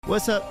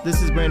What's up?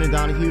 This is Brandon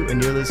Donahue,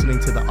 and you're listening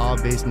to the All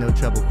Bass No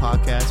Trouble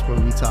podcast, where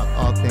we talk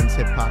all things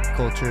hip-hop,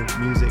 culture,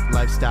 music,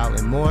 lifestyle,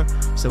 and more.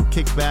 So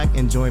kick back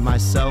and join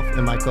myself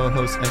and my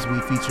co-host as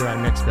we feature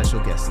our next special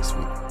guest this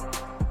week.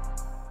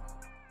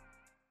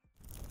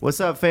 What's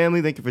up,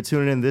 family? Thank you for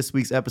tuning in this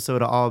week's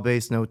episode of All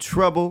Bass No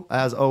Trouble.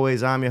 As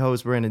always, I'm your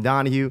host, Brandon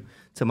Donahue.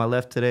 To my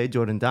left today,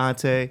 Jordan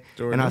Dante,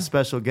 and our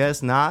special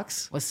guest,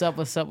 Knox. What's up?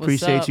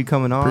 Appreciate you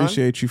coming on.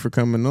 Appreciate you for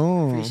coming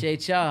on.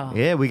 Appreciate y'all.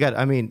 Yeah, we got,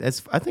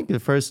 it's, I think, the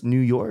first New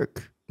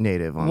York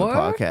native on the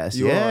podcast.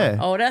 Yeah.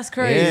 Oh, that's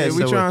crazy.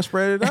 Yeah, we trying to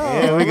spread it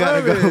out. Yeah,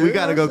 we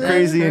gotta go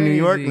crazy in New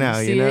York now,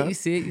 you know? You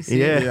see it.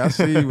 Yeah, I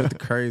see you with the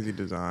crazy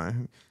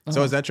design.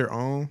 So is that your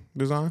own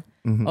design?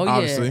 Mm-hmm. Oh,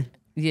 Obviously.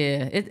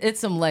 Yeah, it's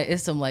some light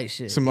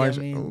shit. Some you know light what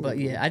I mean? But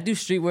yeah, I do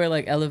streetwear,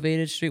 like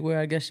elevated streetwear,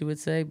 I guess you would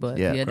say. But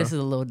yeah, this is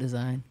a little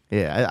design.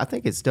 Yeah, I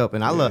think it's dope,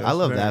 and I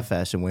love that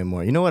fashion way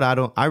more. You know what?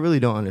 I really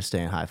don't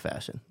understand high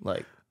fashion,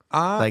 like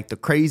the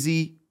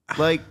crazy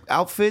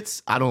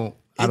outfits. I don't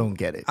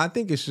get it. I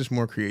think it's just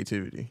more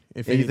creativity.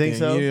 If you think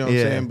so? You know what I'm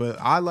saying?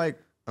 But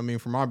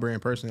for my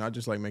brand personally, I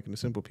just like making the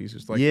simple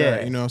pieces like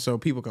that, you know, so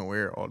people can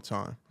wear it all the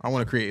time. I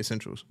want to create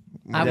essentials.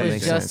 I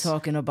was just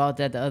talking about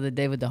that the other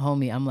day with the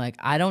homie. I'm like,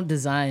 I don't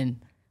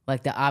design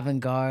like the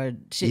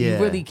avant-garde shit you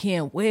really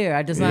can't wear.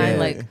 I design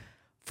like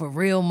for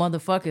real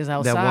motherfuckers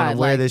outside. That want to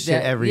wear like this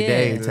shit every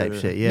day type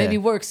shit. Yeah. Maybe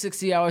work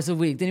 60 hours a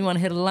week. Then you want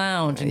to hit a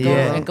lounge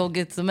and go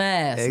get some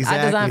ass. Exactly.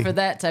 I design for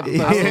that type of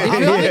person.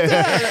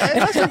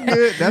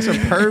 That's a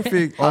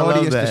perfect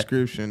audience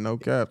description. No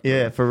cap.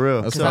 Yeah, for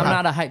real. Because I'm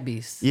not a hype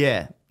beast.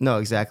 Yeah. No,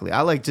 exactly.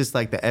 I like just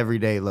like the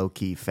everyday low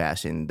key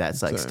fashion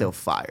that's like still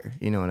fire.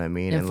 You know what I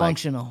mean? And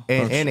functional.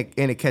 And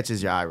it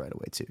catches your eye right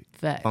away too.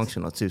 Facts.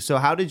 Functional too. So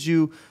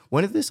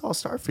when did this all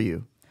start for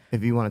you?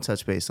 If you want to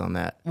touch base on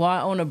that. Well,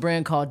 I own a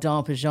brand called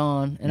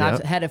DVMNPIGEON, and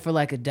I've had it for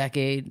like a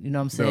decade. You know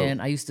what I'm saying?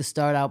 I used to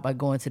start out by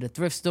going to the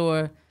thrift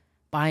store,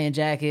 buying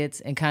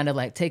jackets, and kind of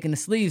like taking the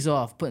sleeves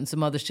off, putting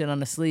some other shit on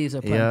the sleeves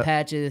or putting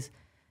patches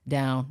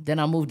down. Then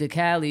I moved to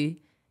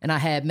Cali, and I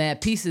had mad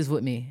pieces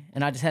with me,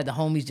 and I just had the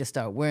homies just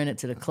start wearing it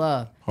to the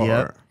club.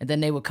 Yep. And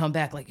then they would come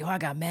back like, yo, I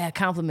got mad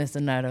compliments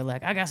tonight, or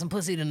like, I got some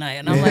pussy tonight.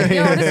 And I'm like,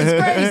 yo, this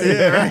is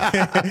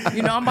crazy.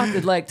 You know, I'm about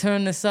to like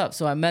turn this up.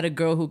 So I met a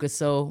girl who could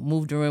sew,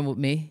 moved her in with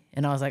me,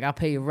 and I was like, I'll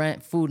pay you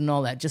rent, food, and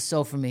all that. Just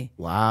sew for me.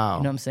 Wow.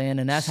 You know what I'm saying?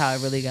 And that's how I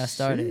really got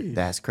started.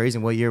 That's crazy.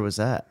 What year was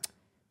that?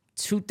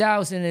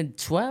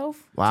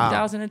 2012. Wow.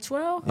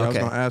 2012. I was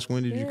going to ask,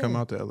 when did you come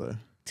out to LA?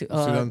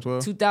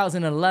 2012?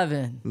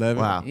 2011.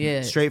 Wow.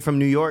 Yeah. Straight from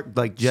New York?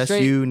 Like just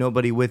you,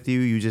 nobody with you?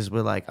 You just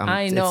were like, it's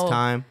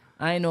time?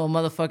 I ain't know a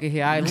motherfucker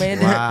here. I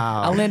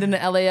landed in the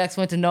LAX,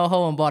 went to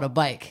NoHo, and bought a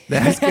bike.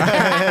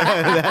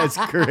 That's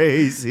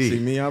crazy. See,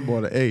 me, I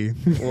bought an A.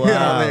 Wow.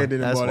 I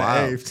landed and bought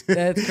an A.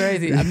 That's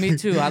crazy. Me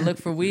too. I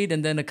looked for weed,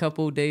 and then a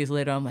couple of days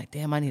later, I'm like,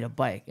 damn, I need a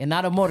bike. And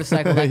not a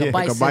motorcycle, like a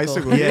bicycle. Like a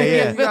bicycle.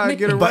 Yeah. You gotta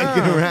get around.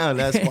 Biking around.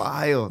 That's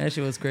wild. That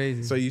shit was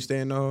crazy. So you stay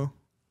in NoHo?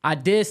 I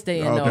did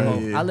stay in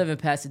NoHo. Yeah. I live in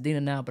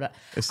Pasadena now, but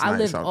I nice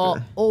lived out there. all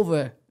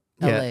over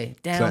LA. Yeah.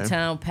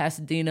 Downtown,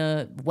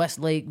 Pasadena,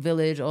 Westlake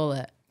Village, all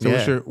that. So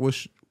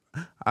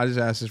I just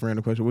asked this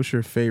random question. What's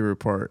your favorite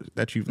part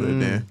that you've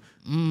lived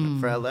in?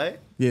 For LA?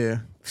 Yeah.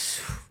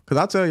 Because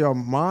I'll tell y'all,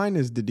 mine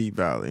is the Deep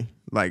Valley,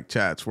 like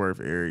Chatsworth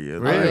area.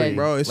 Really? Like,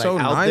 bro, it's Like so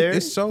out nice. there?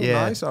 It's so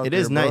nice out there. It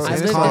is nice. Bro. I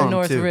It's lived calm, in too.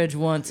 Northridge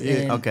once.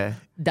 And Okay.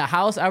 the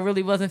house I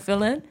really wasn't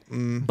feeling,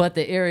 but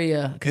the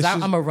area, because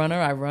I'm a runner,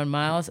 I run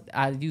miles.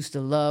 I used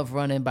to love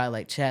running by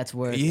like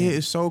Chatsworth. Yeah,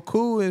 it's so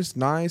cool. It's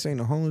nice. Ain't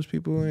no homeless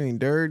people. Ain't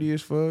dirty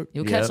as fuck.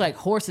 You'll catch like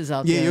horses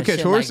out there. Yeah, you'll and catch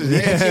shit, horses.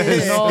 Like,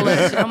 ranches and all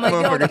that shit. I'm like,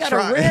 yo, they got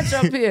Motherfucker a ranch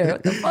up here.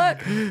 What the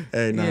fuck?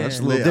 Hey, no, Yeah. it's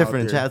A little lit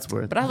different in out there.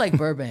 Chatsworth. But I like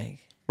Burbank.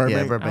 Yeah,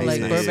 I Burbank's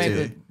like nice, Burbank.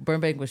 too.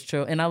 Burbank was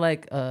chill, and I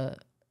like.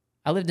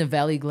 I lived in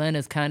Valley Glen.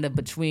 It's kind of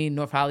between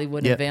North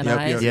Hollywood Yep, and Van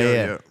Nuys.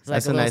 Yeah. It's like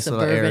That's a a little nice little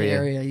suburban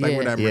area. Like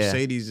where that Yeah.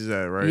 Mercedes is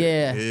at, right?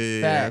 Yeah,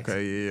 Yeah. facts.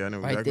 Okay. Yeah. I know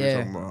Right exactly there.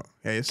 what you're talking about.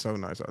 Hey, it's so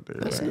nice out there.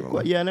 That's Like,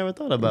 cool. Yeah, I never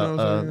thought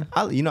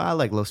about. You know what I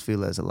like Los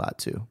Feliz a lot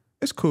too,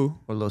 it's cool.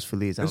 or Los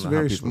Feliz. I It's don't know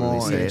how very people small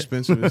really and say it.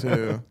 expensive as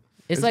hell.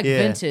 It's like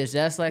vintage.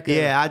 That's like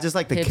I just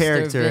like the hipster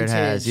character it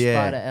has. vintage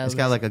spot Yeah, of it's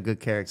got LA. like a good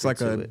character. It's like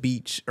to a it.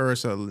 beach, or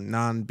it's a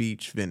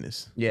non-beach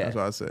Venice. Yeah. That's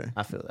what I say.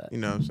 I feel that. You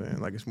know what I'm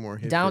saying? Like it's more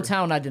hipster.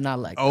 downtown. I did not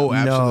like. Oh,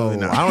 absolutely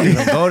No, not. I don't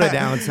even go to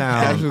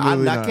downtown. Absolutely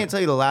I not. can't tell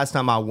you the last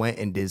time I went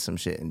and did some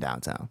shit in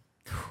downtown.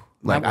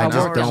 Like I I just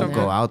worked don't somewhere.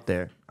 go out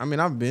there. I mean,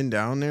 I've been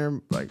down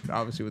there, like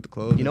obviously with the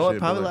clothes. You know and what? shit,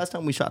 Probably but, last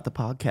time we shot the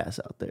podcast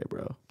out there,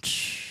 bro.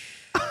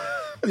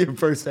 Your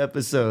first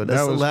episode. That's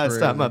That the was last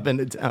crazy. time I've been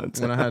to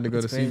downtown. when I had to go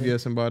to crazy.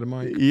 CVS and buy the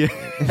mic. Yeah.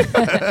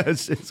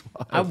 It's just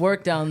wild. I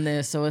work down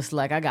there, so it's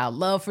like I got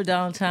love for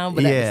downtown,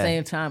 but at Yeah. the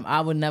same time,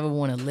 I would never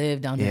want to live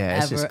down there Yeah,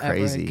 it's ever, just ever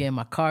crazy. again.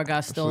 My car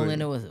got stolen.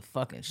 Absolutely. It was a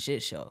fucking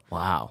shit show.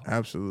 Wow.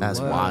 Absolutely.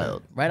 That's Word.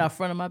 wild. Right out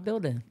front of my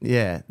building.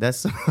 Yeah,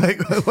 that's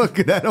like look,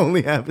 that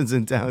only happens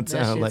in That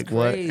downtown. shit's Like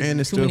what? crazy.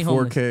 And it's Too still many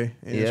homeless. 4K.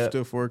 And Yep. it's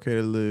still 4K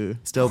to live.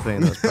 Still paying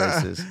those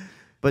prices.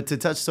 But to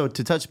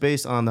touch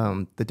base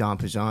on the Dom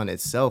Pigeon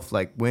itself,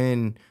 like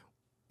when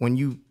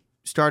you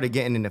started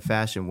getting into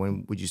fashion,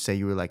 when would you say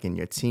you were like in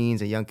your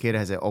teens, a young kid?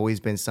 Has it always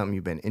been something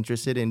you've been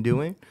interested in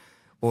doing?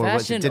 Or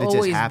fashion did it just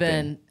always happen?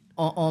 been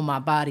on my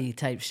body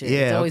type shit. Yeah,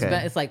 it's always okay.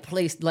 been, it's like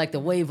placed, like the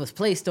wave was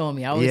placed on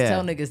me. I always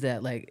tell niggas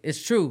that, like,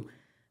 it's true.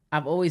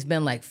 I've always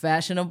been like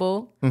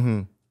fashionable,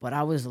 but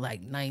I was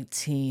like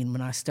 19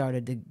 when I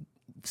started to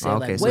say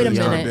like, wait a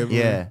minute.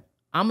 Yeah.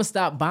 I'm gonna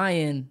stop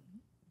buying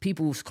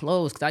people's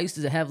clothes, because I used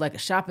to have like a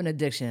shopping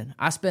addiction.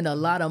 I spend a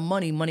lot of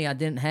money I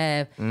didn't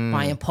have,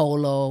 buying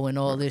polo and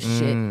all this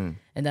shit. And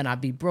then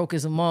I'd be broke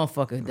as a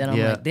motherfucker. Then I'm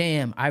like,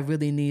 damn, I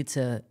really need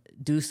to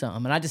do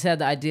something. And I just had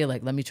the idea,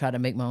 like, let me try to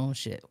make my own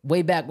shit.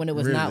 Way back when it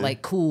was not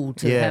like cool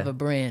to have a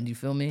brand, you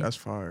feel me? That's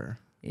fire.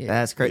 Yeah.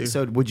 That's great.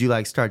 So would you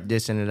like start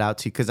dishing it out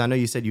to, because I know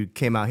you said you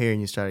came out here and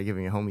you started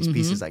giving your homies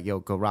pieces like, yo,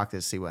 go rock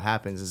this, see what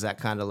happens. Is that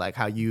kind of like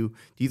how do you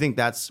think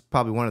that's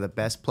probably one of the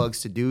best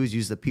plugs to do, is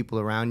use the people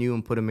around you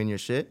and put them in your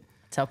shit?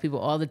 Tell people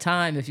all the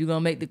time, if you're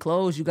gonna make the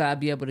clothes, you gotta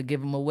be able to give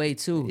them away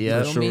too. Yeah,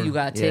 you know what I mean? You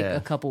gotta take a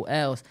couple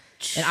L's.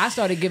 And I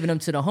started giving them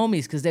to the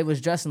homies because they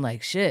was dressing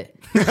like shit.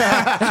 She was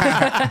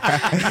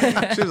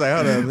like,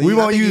 hold on. We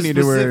won't use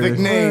specific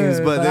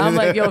names, but I'm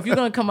like, yo, if you're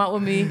gonna come out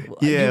with me,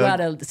 you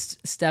gotta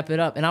step it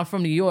up. And I'm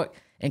from New York,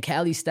 and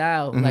Cali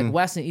style, like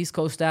West and East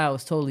Coast style,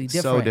 is totally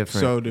different.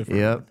 So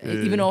different. Yep.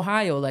 Even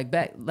Ohio, like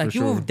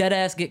you dead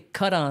ass get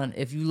cut on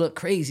if you look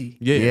crazy.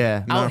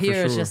 Yeah. Out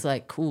here, it's just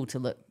like cool to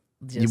look.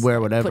 You wear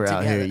whatever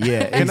out here.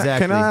 Yeah,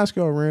 exactly. Can I ask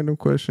you a random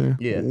question?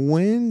 Yeah.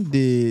 When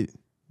did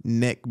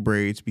neck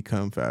braids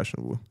become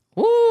fashionable?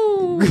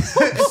 Ooh.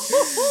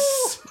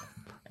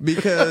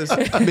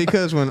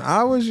 Because when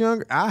I was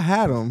younger, I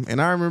had them,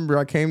 and I remember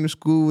I came to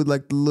school with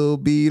like the little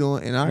bead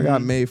on, and I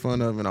got made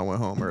fun of, and I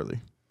went home early.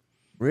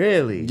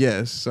 Really?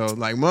 Yes. So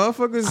like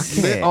motherfuckers,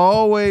 they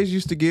always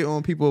used to get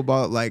on people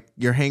about like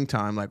your hang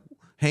time, like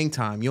hang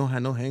time. You don't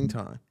have no hang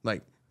time,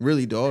 like.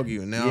 Really dog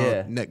you, and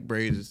now neck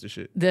braids is the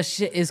shit. The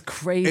shit is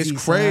crazy.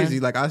 It's crazy.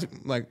 Son.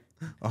 Like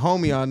a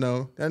homie I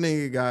know, that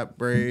nigga got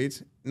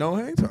braids, no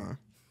hang time.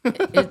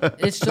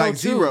 It's so like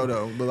true. zero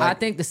though. But like, I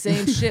think the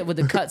same shit with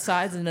the cut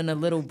sides and then the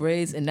little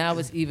braids, and now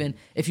it's even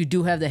if you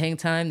do have the hang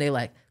time, they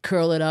like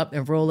curl it up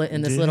and roll it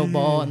in this little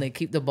ball, and they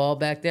keep the ball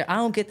back there. I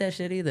don't get that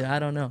shit either. I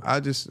don't know. I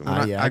just,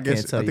 I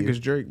guess I think it's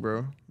Drake,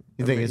 bro.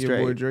 You think it's your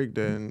Drake? boy Drake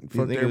then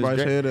fucked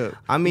everybody's head up.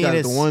 I mean,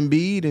 it's the one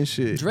bead and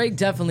shit. Drake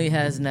definitely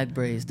has neck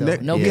braids though.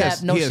 No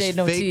cap, no shade,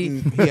 no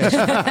tea. He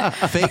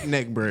has fake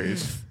neck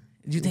braids.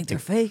 You think they're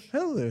fake?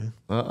 Hella.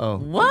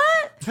 What?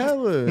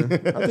 Hella.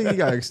 I think he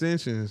got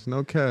extensions.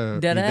 No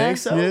cap. Dead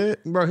ass? So? Yeah,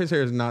 bro. His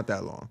hair is not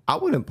that long. I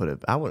wouldn't put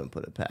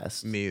it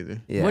past Me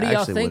either. Yeah, what do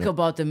y'all think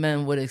about the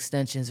men with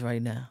extensions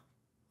right now?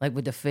 Like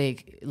with the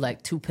fake,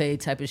 like toupee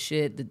type of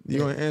shit. You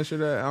gonna answer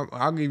that?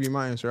 I'll give you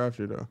my answer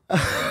after though.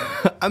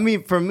 I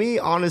mean, for me,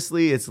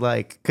 honestly, it's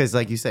like, because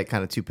like you said,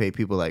 kind of toupee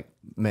people, like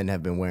men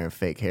have been wearing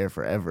fake hair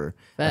forever.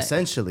 Fact.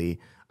 Essentially,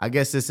 I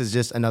guess this is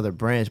just another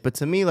branch. But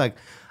to me, like,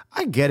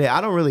 I get it. I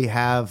don't really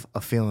have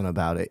a feeling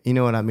about it. You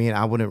know what I mean?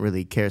 I wouldn't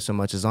really care so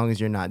much as long as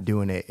you're not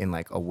doing it in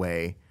like a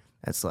way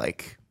that's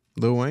like.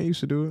 Lil Wayne used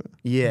to do it.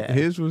 Yeah.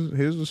 His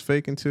was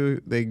fake until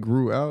they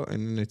grew out, and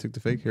then they took the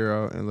fake hair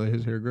out and let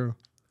his hair grow.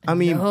 I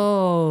mean,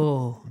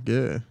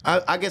 yeah.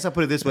 I guess I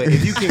put it this way: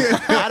 if you can,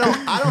 I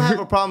don't have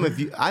a problem if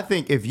you. I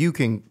think if you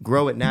can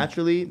grow it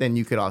naturally, then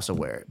you could also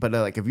wear it. But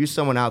like, if you're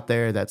someone out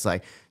there that's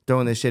like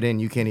throwing this shit in,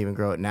 you can't even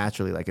grow it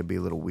naturally. Like, it'd be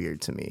a little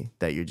weird to me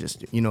that you're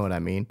just, you know what I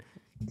mean?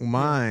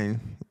 Mine,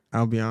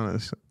 I'll be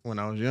honest. When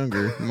I was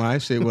younger, my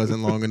shit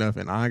wasn't long enough,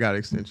 and I got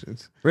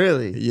extensions.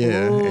 Really?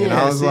 Yeah. Ooh. And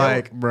Yeah, I was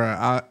like,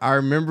 bruh, I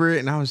remember it,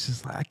 and I was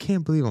just like, I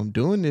can't believe I'm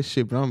doing this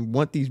shit, but I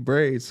want these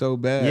braids so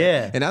bad.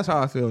 Yeah. And that's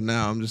how I feel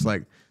now. I'm just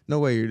like, no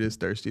way you're this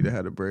thirsty to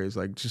have the braids.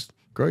 Like, just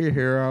grow your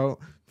hair out.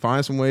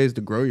 Find some ways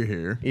to grow your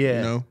hair. Yeah.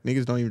 You know,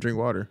 niggas don't even drink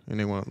water, and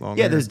they want long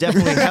hair. Yeah, there's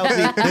definitely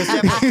healthy.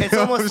 It's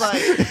almost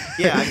like,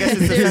 yeah, I guess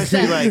it's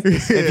essentially like,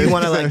 if you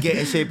want to like get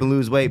in shape and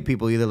lose weight,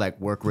 people either like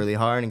work really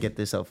hard and get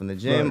themselves in the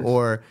gym,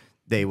 or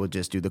they will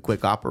just do the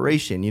quick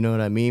operation. You know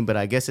what I mean? But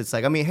I guess it's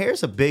like, I mean,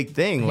 hair's a big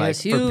thing. Like,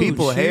 Hair's for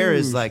people, huge, hair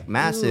is like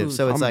massive. huge.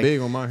 So it's I'm like, big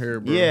on my hair,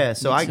 bro. yeah.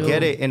 So Me I too.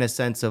 get it in a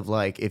sense of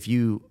like, if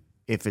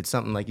it's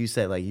something like you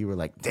said, like you were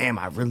like, damn,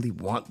 I really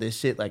want this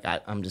shit. Like,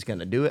 I'm just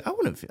gonna do it.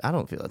 I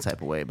don't feel that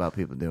type of way about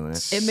people doing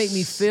it. It make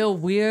me feel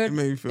weird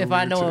if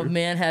I know a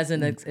man has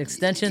an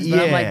extension, but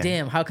I'm like,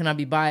 damn, how can I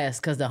be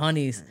biased? Because the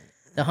honeys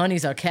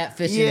are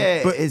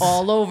catfishing but it's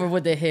all over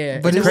with their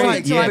hair. But But it's it's like-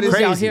 until I yeah, moved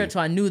out crazy. here,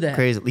 till I knew that.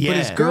 Crazy, yeah. But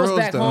it's Girls Girls,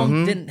 back though.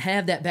 home didn't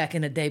have that back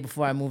in the day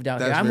before I moved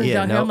out here. That's I moved real.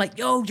 out here, nope. I'm like,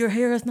 yo, your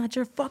hair is not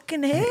your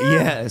fucking hair.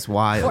 Yeah, it's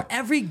wild. For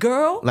every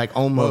girl. Like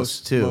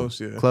almost too Most,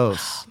 yeah.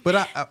 close. But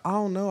I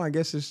don't know. I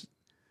guess it's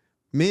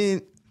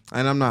men,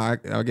 and I'm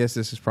not. I guess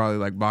this is probably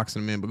like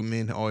boxing men, but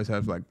men always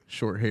have like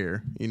short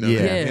hair. You know.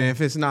 Yeah. And if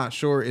it's not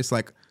short, it's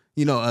like,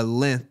 you know, a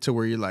length to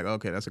where you're like,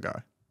 okay, that's a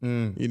guy.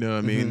 You know what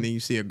I mean? And then you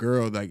see a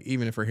girl, like,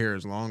 even if her hair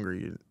is longer,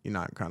 you're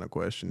not kind of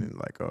questioning,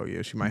 like, oh,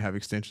 yeah, she might have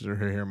extensions or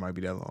her hair might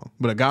be that long.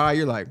 But a guy,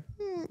 you're like,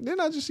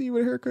 didn't I just see you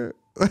with a haircut?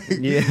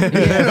 Yeah.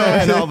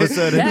 And all of a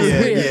sudden,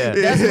 That's weird. yeah.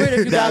 That's weird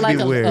if you got That'd like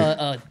be weird.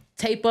 a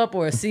tape up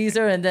or a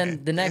Caesar, and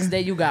then the next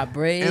day you got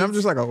braids. And I'm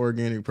just like an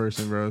organic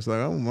person, bro. It's like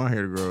I want my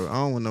hair to grow. I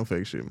don't want no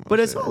fake shit. But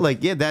it's all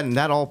like,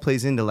 that all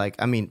plays into like,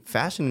 I mean,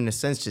 fashion in a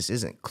sense just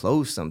isn't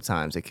clothes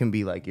sometimes. It can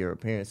be like your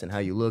appearance and how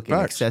you look and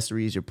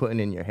accessories you're putting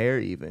in your hair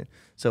even.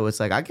 So it's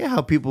like, I get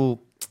how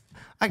people,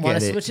 I get it. Want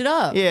to switch it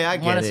up. Yeah, I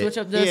get it. Want to switch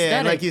up the aesthetic.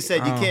 And like you said,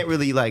 you can't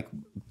really like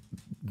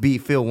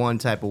feel one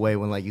type of way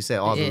when, like you said,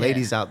 all the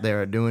ladies out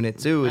there are doing it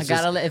too. It's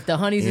if the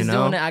honeys is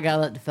doing it, I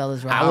gotta let the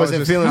fellas rock. I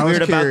wasn't feeling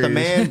weird about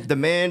the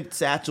man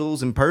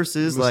satchels and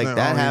purses. Like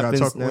that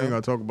happens. We ain't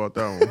gotta talk about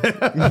that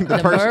one. The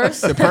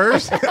purse? The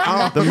purse?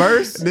 The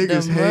merce?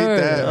 Niggas hate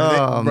that.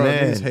 Oh, bro,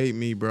 man. Niggas hate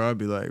me, bro. I'd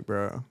be like,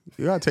 bro,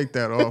 you gotta take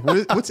that off.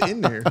 What's in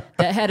there?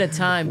 That had a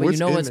time, but you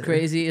know what's there?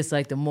 crazy? It's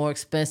like the more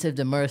expensive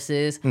the merce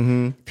is,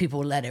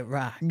 people let it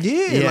rock.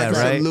 Yeah, like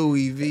some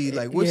Louis V.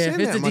 Like, what's in if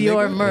that, it's a my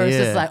Dior nigga? merce,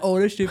 it's like, oh,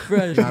 this shit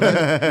fresh.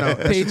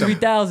 Pay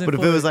 $3,000. But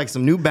if it was like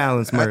some New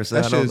Balance merce,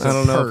 I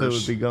don't know if it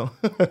would be going.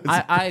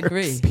 I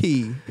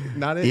agree.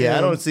 Not an Yeah, M,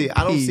 I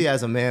don't see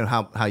as a man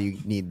how you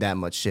need that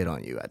much shit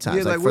on you at times.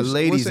 Yeah, like for what's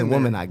ladies and in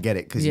women, there? I get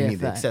it because you need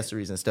the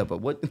accessories and stuff.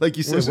 But what, like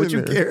you said, What's what in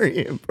you there?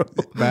 carrying, bro?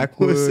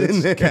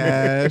 Backwoods,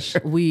 cash,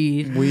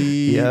 Weed.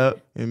 Yep.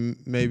 and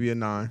maybe a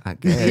 9. I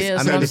guess. Yeah,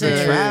 that's I mean, what I'm if you're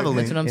saying. traveling,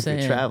 That's what I'm if saying.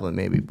 you're traveling,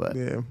 maybe. But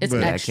Yeah, It's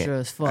but extra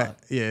as fuck.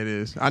 Yeah, it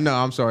is. I know.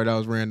 I'm sorry that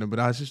was random, but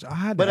I had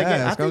to But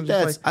again,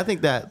 ask. I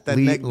think that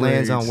neck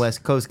lands on braids.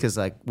 West Coast because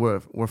like we're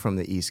from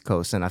the East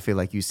Coast, and I feel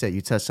like you said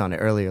you touched on it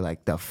earlier.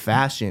 Like the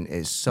fashion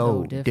is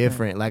so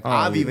different. Like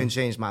I've even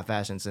changed my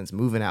fashion since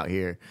moving out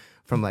here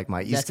from like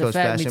my East Coast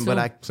fashion, but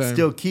I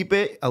still keep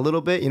it a little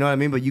bit. You know what I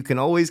mean? But you can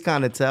always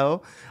kind of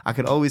tell. I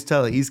could always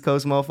tell an East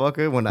Coast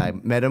motherfucker when I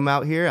met him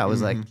out here. I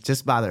was like,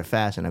 just by their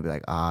fashion, I'd be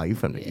like, you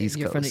from the East Coast.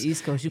 You're from the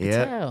East Coast. You can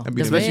tell. The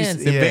The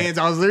Vans. Vans.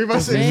 I was literally about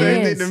to say the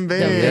same thing. Them The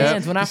Vans.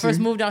 Vans. When I first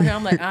moved out here,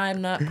 I'm like,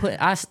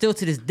 I still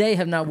to this day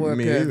have not worn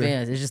a pair of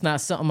Vans. It's just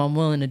not something I'm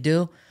willing to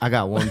do. I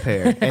got one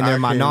pair, and they're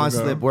my can't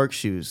non-slip go. work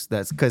shoes.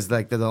 That's because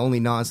like they're the only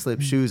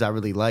non-slip shoes I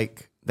really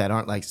like that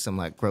aren't like some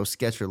like gross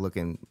Sketcher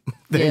looking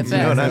things. You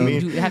know what I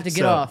mean? You have to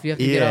get off. You have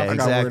to get off. I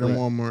got wear exactly. them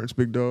Walmart's,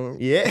 big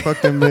dog. Yeah.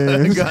 Fuck them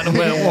Vans. Got 'em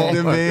at Walmart.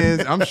 Them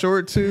Vans. I'm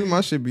short too.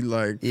 My shit be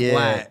like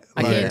flat.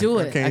 I can't do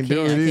it. I can't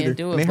do either. it.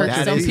 They But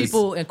hurt some your teeth.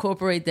 people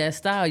incorporate that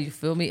style, you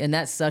feel me? And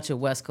that's such a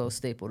West Coast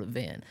staple, the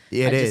Van.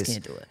 Yeah, I it just is.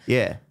 can't do it.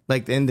 Yeah,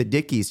 like in the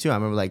Dickies too. I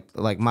remember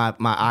like my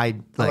like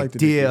the idea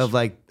Dickies. of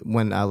like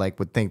when I like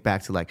would think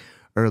back to like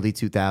early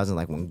 2000,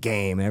 like when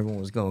Game, everyone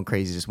was going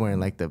crazy, just wearing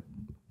like the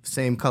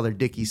same color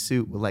Dickie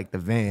suit with like the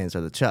Vans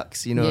or the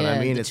Chucks. You know what I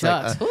mean? the It's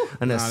Chucks. like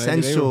an Nah,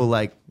 essential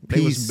like They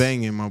piece. was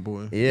banging, my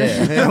boy.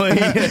 Yeah,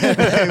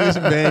 They was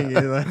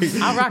banging. Like,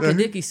 I rock the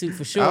Dickie suit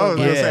for sure. I was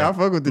gonna but say I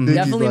fuck with the Dickies.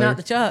 definitely like, not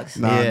the Chucks.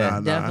 Nah.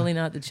 Definitely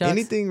not the Chucks.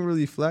 Anything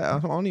really flat. I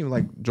don't even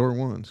like Jordan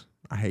 1s.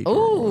 I hate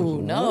Jordan Ooh,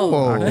 1s. no.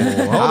 Whoa, hold on.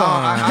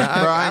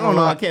 I don't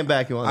know. I can't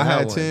back you on I that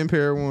had one. 10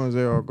 pair of ones.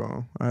 They all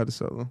gone. I had to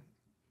sell them.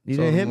 You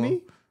Sold didn't hit them me?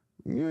 all.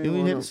 You You ain't didn't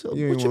wanna- hit so-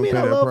 you what ain't you wanna mean pay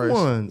I that love price.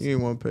 ones? You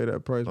ain't want to pay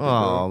that price.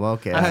 Oh,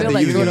 okay. I I had feel the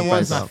like Union Jordan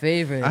 1's ones. my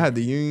favorite. I had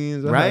the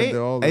Unions. I Right? had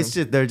all of It's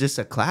them. just they're just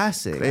a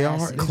classic. They are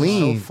Classic.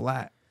 Clean. so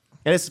flat.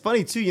 And it's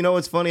funny too. You know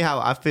what's funny? How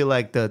I feel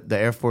like the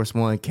Air Force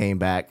One came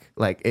back.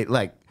 Like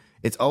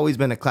it's always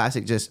been a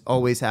classic. Just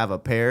always have a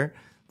pair.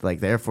 Like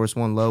the Air Force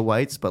One low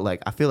whites, but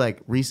like I feel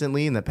like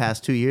recently in the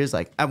past 2 years,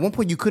 like at one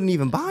point you couldn't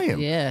even buy them.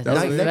 Yeah, That's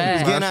that's what a it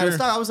fact. is. Getting out of Sure.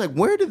 stock. I was like,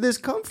 where did this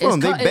come from?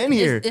 They've been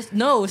here. It's the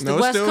No, West it's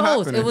Coast. still It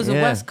happening. was the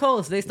Yeah. West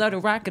Coast. They started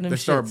rocking them They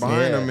start shits.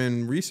 buying Yeah. them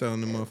and reselling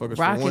them motherfuckers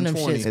for Rocking them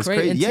 120. shits. It's Great.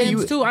 crazy. And Yeah, Timbs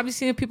you- too. I be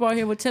seeing people out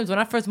here with Timbs. When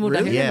I first moved out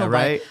Really? here, Yeah, didn't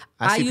nobody. right.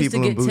 I I see used to people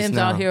in get Boost Timbs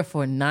now. out here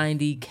for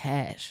 90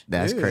 cash.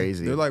 That's Yeah,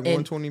 crazy. They're like And-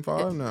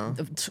 125 now.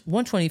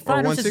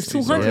 125. Them shits is 160,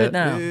 200 yeah.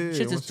 now. Yeah, Shits is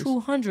 160.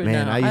 200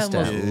 Man, now. I used to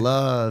almost-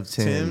 love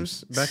Timbs.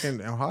 Tim's back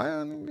in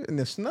Ohio in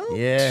the snow.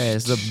 Yeah,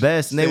 it's the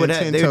best. And they would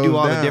Stand they would 10 do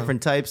all toes the down.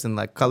 different types and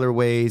like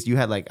colorways. You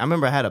had like I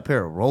remember I had a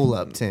pair of roll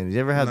up Timbs. You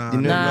ever have Nah.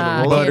 you know Nah, the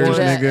I roll can't up do Butters,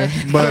 that.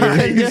 nigga. Butters.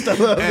 I used to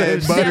love Hey,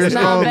 them. Butters That's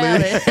not only.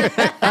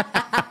 valid.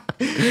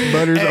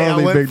 Butters Hey, I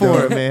only, went big for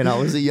dog. it, man. I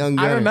was a young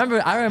guy.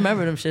 I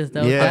remember them shits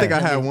though. Yeah. I think I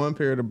had one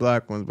pair of the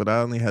black ones, but I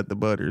only had the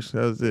Butters.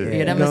 That was it.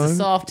 Yeah, them You is know? the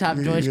soft top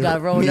joints you Yeah. got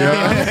to roll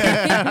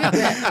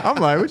down. I'm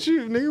like, what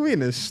you nigga? We in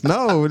the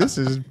snow. This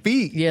is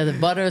feet. Yeah, the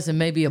Butters and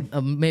maybe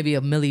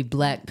a Millie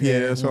Black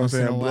pair. Yeah, that's what I'm once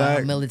in a saying, while.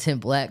 black.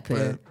 Militant Black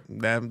pair.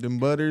 Them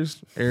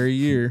Butters every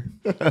year.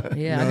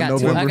 Yeah, No, I got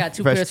November. I got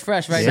two pairs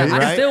fresh right Yeah, now. I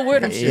right? can still wear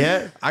them shit.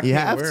 Yeah, I you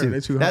can't have wear to. them.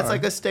 They're too That's high.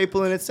 like a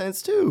staple in its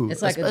sense too.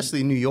 It's like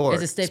especially New York.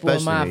 It's a staple of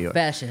especially New my York.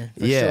 fashion.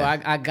 For Yeah.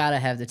 sure. I gotta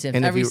have the Timbs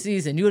And if every you-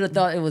 season. You would have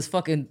thought it was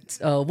fucking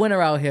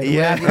winter out here.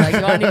 Yeah. I'd be like,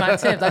 yo, I need my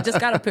Timbs. I just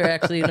got a pair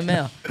actually in the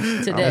mail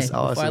today That's before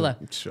I awesome.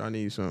 left. I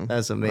need some.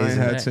 That's I ain't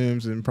amazing. had Right.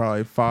 Tim's in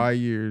probably 5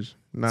 years.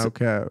 No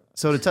cap.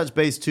 So to touch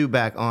base too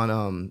back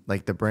on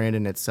like the brand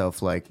in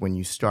itself, like when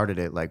you started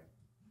it, like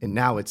and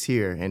now it's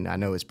here, and I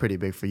know it's pretty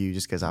big for you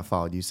just because I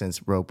followed you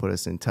since Ro put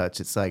us in touch.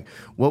 It's like,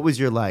 what was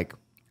your like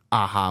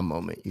aha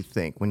moment? You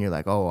think when you're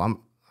like, oh,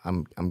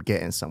 I'm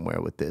getting somewhere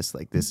with this.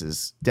 Like this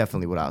is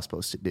definitely what I was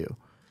supposed to do.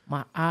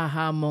 My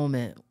aha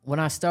moment when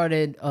I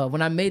started,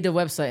 when I made the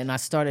website and I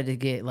started to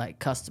get like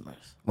customers.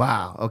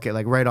 Wow. Okay,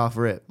 like right off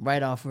rip.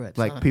 Right off rip.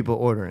 Like son. people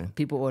ordering.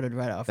 People ordered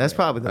right off. That's rip.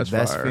 probably the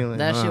best fire. feeling.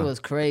 That shit was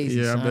crazy.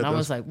 Yeah, son. I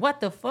was like, what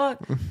the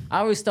fuck? I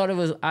always thought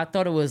I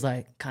thought it was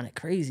like kind of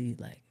crazy,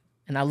 like.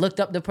 And I looked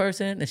up the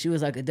person, and she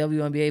was like a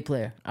WNBA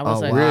player. I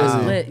was like, wow.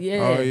 that's lit.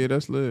 Yeah. Oh yeah,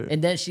 that's lit.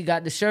 And then she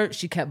got the shirt.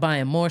 She kept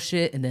buying more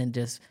shit, and then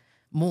just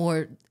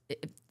more.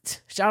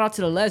 Shout out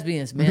to the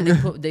lesbians, man.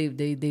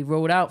 They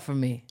wrote out for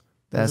me.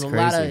 That's There's a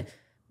crazy. lot of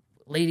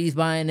ladies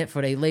buying it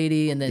for their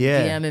lady, and then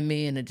DMing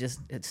me, and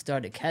it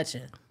started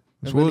catching.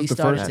 So what was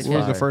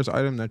the first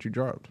item that you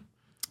dropped?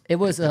 It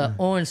was an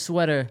orange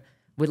sweater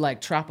with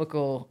like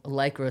tropical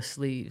lycra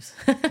sleeves.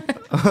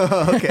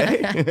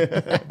 Okay.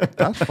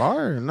 That's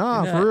fire.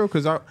 Nah, for real.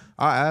 Because I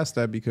asked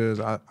that because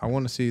I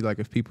want to see like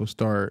if people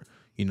start,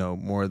 you know,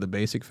 more of the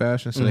basic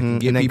fashion so they can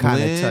get and then people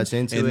kinda in touch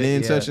into and it,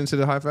 then yeah. touch into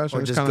the high fashion.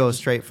 Or It's just kinda, go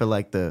straight for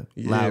like the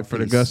loud for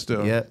the piece.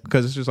 gusto. Yep.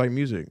 Because it's just like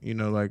music, you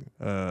know, like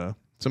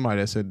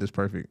somebody that said this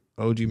perfect.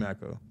 OG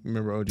Mako.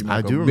 Remember OG Mako?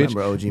 I do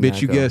remember OG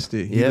Bitch, you Mako. guessed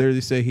it. He Yep.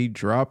 literally said he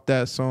dropped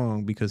that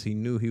song because he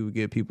knew he would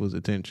get people's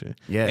attention.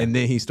 Yeah. And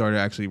then he started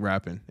actually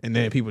rapping. And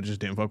then people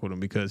just didn't fuck with him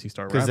because he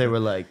started rapping. Because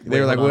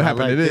they were like, what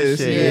happened to this?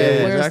 shit.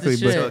 Yeah, where's exactly.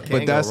 the shit?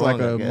 But that's Can't go like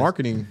wrong, I a guess.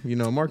 marketing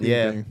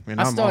thing. And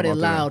I I'm all started about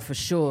that. loud for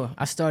sure.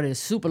 I started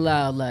super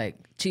loud, like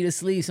cheetah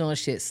sleeves on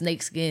shit,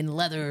 snakeskin,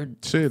 leather.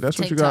 Shit, that's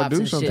what tank you gotta tops do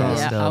and shit. sometimes.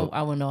 Yeah, Dope.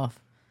 I went off.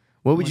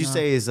 What would you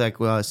say is like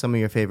some of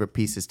your favorite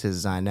pieces to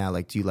design now?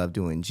 Like, do you love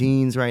doing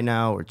jeans right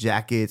now or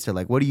jackets? Or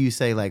like, what do you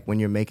say like when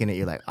you're making it,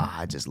 you're like,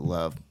 I just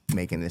love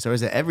making this? Or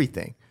is it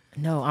everything?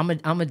 No, I'm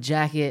a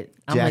jacket.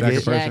 I'm Jacket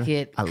a person?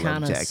 jacket I love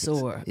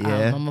connoisseur.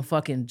 Yeah. I'm a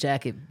fucking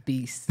jacket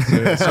beast. So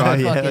I'm a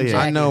fucking hell yeah. jacket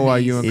I know why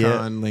you and beast.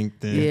 Con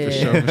linked in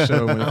Yeah. for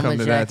sure when it I'm a comes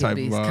to that jacket type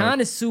beast. of vibe.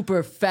 Kind of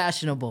super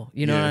fashionable.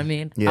 You know Yeah. what I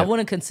mean? Yeah. I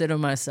wouldn't consider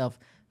myself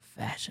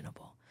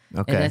fashionable.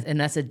 Okay. And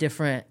that's a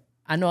different.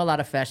 I know a lot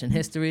of fashion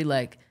history.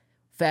 Like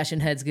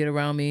fashion heads get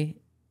around me.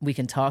 We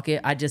can talk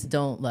it. I just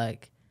don't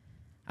like.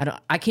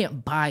 I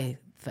can't buy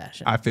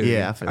fashion. I feel Yeah,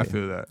 you. I I feel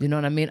feel that. You know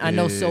what I mean? I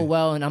know Yeah. so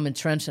well, and I'm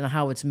entrenched in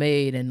how it's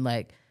made and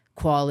like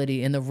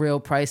quality and the real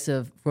price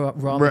of raw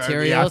Right,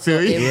 material. yeah, I So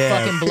feel you. it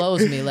Yeah. fucking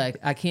blows me. Like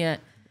I can't.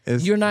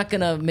 It's- You're not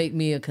gonna make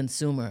me a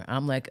consumer.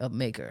 I'm like a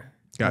maker.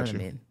 You know Got what I you.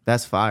 mean?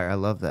 That's fire. I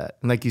love that.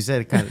 And like you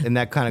said, and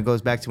that kind of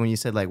goes back to when you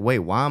said like, wait,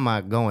 why am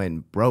I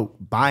going broke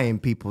buying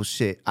people's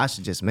shit? I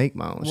should just make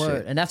my own Word.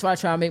 shit. And that's why I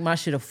try to make my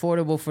shit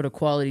affordable for the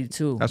quality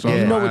too. That's what I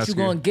you was know gonna what ask you're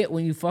you. gonna get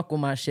when you fuck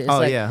with my shit. It's Oh,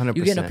 like yeah, 100%.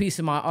 you're getting a piece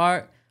of my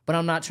art, but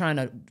I'm not trying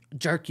to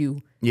jerk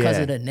you because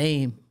Yeah. of the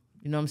name.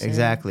 You know what I'm saying?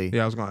 Exactly.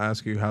 Yeah, I was gonna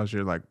ask you, how's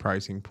your like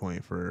pricing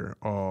point for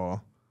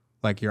all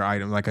like your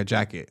item, like a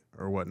jacket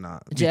or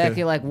whatnot? Jacket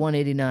Because like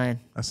 $189.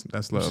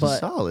 that's love. But-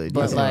 Solid.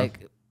 But yeah.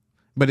 like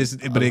But it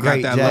got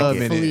great that jacket. love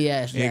in Fully it.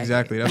 ass jacket.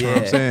 Exactly. That's Yeah.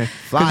 what I'm saying.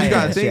 Fly Because you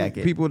gotta ass think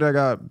jacket. people that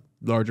got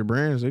larger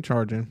brands, they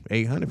charging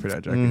 $800 for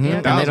that jacket. Mhm. Yeah, I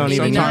And got they don't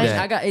even need 89 that.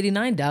 I got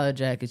 $89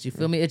 jackets. You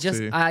feel me? It just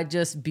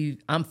See.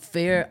 I'm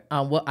fair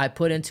on what I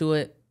put into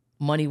it,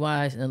 money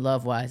wise and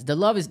love wise. The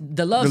love The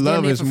damn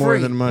love near is for more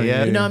free. than money.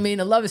 Yeah. You know what I mean?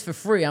 The love is for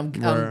free.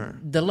 Right.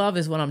 The love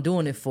is what I'm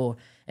doing it for,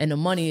 and the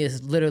money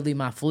is literally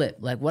my flip.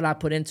 Like what I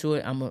put into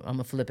it, I'm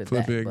gonna flip it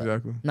Flip back. it, but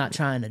exactly. Not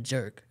trying to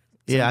jerk.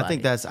 Yeah, I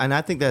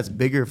somebody. think that's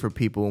bigger for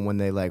people when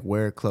they like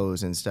wear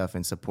clothes and stuff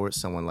and support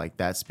someone. Like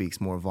that speaks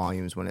more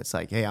volumes when it's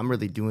like, hey, I'm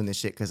really doing this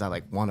shit because I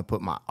like want to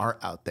put my art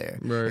out there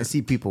Right. and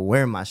see people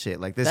wear my shit.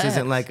 Like this isn't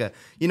Facts. like a,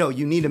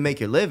 you need to make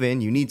your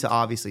living. You need to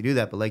obviously do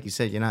that, but like you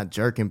said, you're not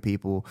jerking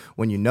people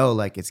when you know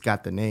like it's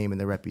got the name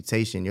and the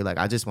reputation. You're like,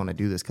 I just want to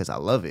do this because I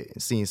love it.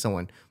 And seeing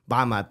someone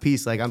buy my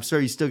piece, like I'm sure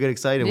you still get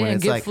excited Yeah, when and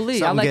it's get like fully. I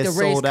something like gets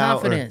to raise sold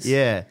out. confidence.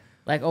 Yeah.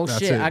 Like, oh That's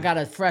shit, it. I got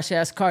a fresh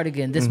ass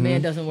cardigan. This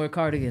man doesn't wear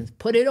cardigans.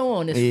 Put it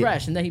on, it's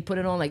fresh. And then he put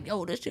it on like,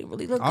 yo, this shit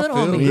really look I good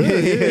on feel me.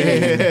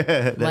 good.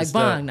 Like, That's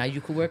bang, dope. now you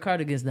can wear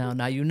cardigans now.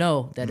 Now you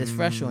know that it's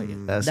fresh on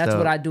you. That's That's dope.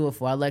 what I do it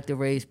for. I like to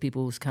raise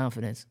people's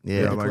confidence.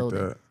 Yeah, with I the like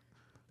clothing. that.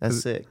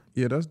 That's sick.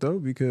 Yeah, that's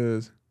dope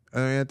because I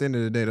mean, at the end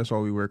of the day, that's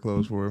all we wear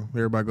clothes for.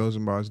 Everybody goes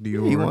and buys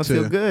Dior. You wanna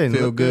feel good and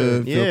feel look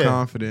good. feel Yeah.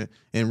 confident.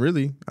 And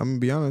really, I'm gonna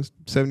be honest,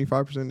 75%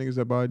 niggas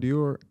that buy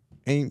Dior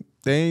ain't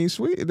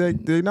sweet.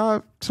 They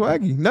not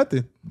swaggy.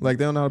 Nothing. Like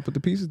they don't know how to put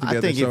the pieces together.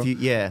 I think so,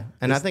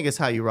 and I think it's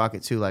how you rock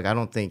it too. Like I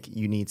don't think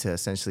you need to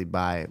essentially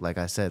buy, like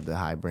I said, the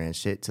high brand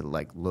shit to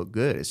like look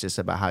good. It's just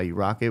about how you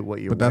rock it,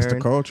 what you're but that's wearing.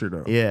 the culture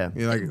though. Yeah.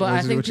 You know, like, But I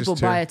which is- think which is people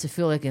ter- buy it to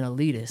feel like an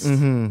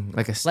elitist.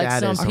 Like a Like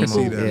status. some can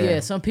people, see that. yeah,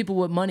 some people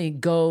with money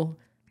go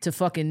to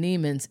fucking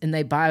Neiman's and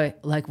they buy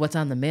like what's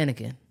on the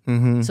mannequin.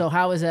 So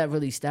how is that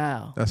really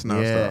style? That's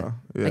not Yeah. style.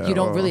 Yeah, Like you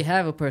don't well, really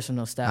have a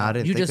personal style. I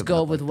didn't You think just about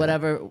go it with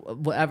like that.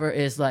 whatever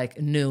is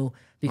like new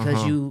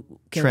because you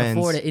can Trends.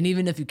 afford it. And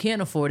even if you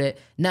can't afford it,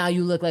 now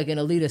you look like an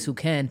elitist who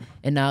can,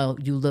 and now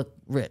you look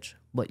rich,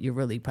 but you're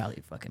really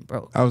probably fucking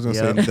broke. I was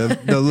gonna Yep. say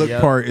the look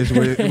Yep. part is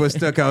what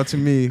stuck out to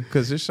me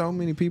because there's so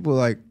many people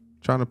like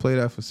trying to play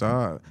that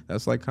facade.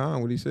 That's like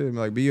Khan, what he said.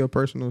 Like, be your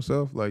personal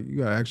self. Like, you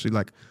gotta actually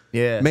like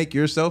make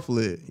yourself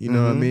lit. You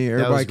know what I mean?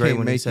 Everybody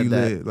can't make you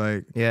lit.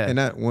 Like, and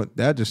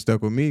that just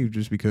stuck with me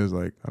just because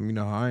like you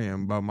know how I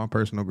am about my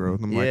personal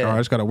growth. I'm like, I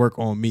just gotta work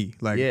on me.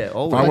 Like, if I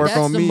work on me,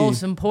 that's the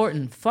most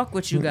important. Fuck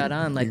what you got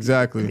on. Like,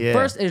 exactly.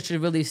 First, it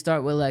should really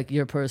start with like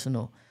your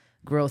personal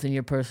growth and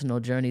your personal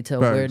journey to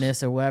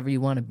awareness or wherever you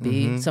want to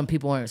be. Some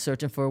people aren't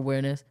searching for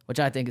awareness, which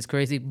I think is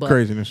crazy. But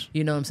craziness.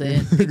 You know what I'm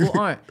saying? People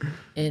aren't.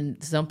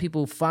 And some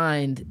people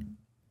find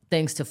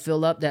things to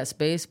fill up that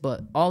space.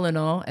 But all in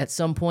all, at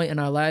some point in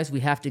our lives, we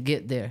have to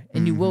get there.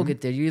 And you will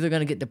get there. You're either going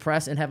to get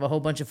depressed and have a whole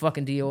bunch of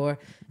fucking Dior.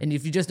 And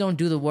if you just don't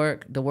do the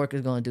work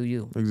is going to do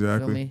you. Exactly. You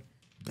feel me?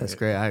 That's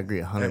great. I agree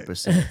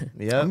 100%.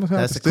 Yep.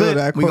 That's a clip.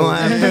 We're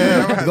going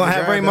to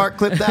have Ray Mark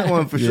clip that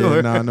one for sure.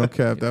 Nah, no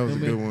cap. That was a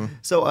good one.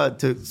 So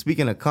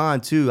speaking of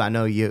Khan too, I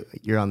know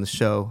you're on the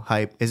show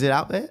Hype. Is it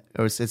out yet?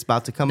 Or it's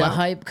about to come out? The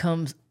Hype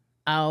comes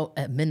out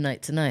at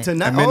midnight tonight. At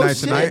midnight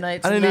tonight?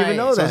 Midnight I didn't even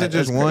know that. So is it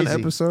just one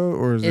episode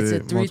or is it's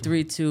it a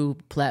 332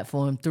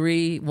 platform.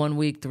 3 1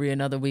 week, 3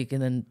 another week,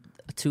 and then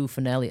 2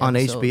 finale on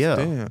episodes. HBO,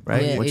 Damn.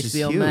 right? Yeah, Which HBO is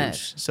huge.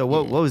 Max. So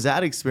what was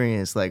that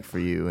experience like for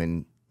you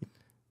and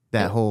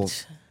that whole?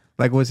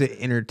 Like, was it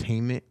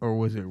entertainment or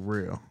was it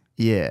real?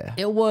 Yeah,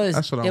 it was.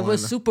 That's what I it was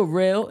wanna know. super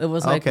real. It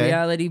was like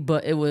reality,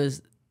 but it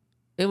was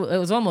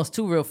almost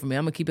too real for me.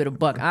 I'm gonna keep it a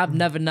buck. I've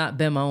never not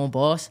been my own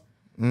boss.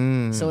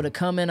 So to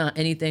come in on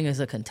anything as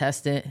a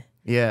contestant,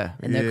 yeah,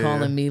 and they're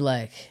calling me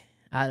like,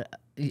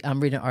 I'm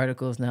reading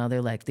articles now.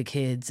 They're like the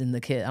kids and the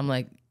kid. I'm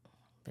like,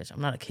 bitch, I'm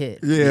not a kid.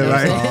 Yeah, you know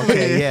like,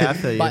 okay, yeah, I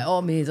feel you. By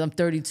all means, I'm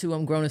 32.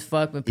 I'm grown as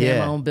fuck. Been paying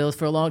my own bills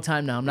for a long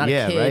time now. I'm not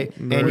a kid. Right.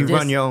 And you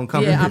run your own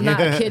company. Yeah, I'm not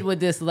a kid with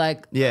this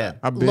like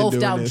I've been loafed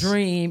doing out this.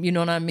 dream. You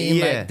know what I mean?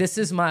 Yeah. Like this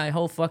is my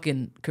whole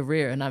fucking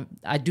career, and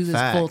I do this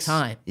Facts. full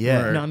time. Yeah.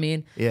 You know what I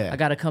mean? Yeah. I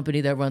got a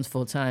company that runs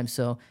full time.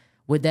 So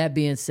with that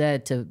being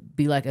said, to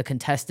be like a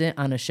contestant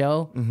on a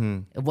show,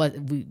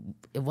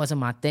 it wasn't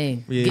my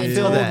thing. Yeah, Getting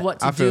feel told that.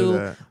 what I to feel do,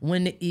 that.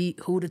 when to eat,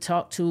 who to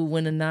talk to,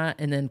 when to not,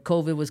 and then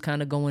COVID was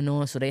kind of going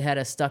on, so they had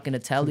us stuck in a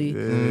telly,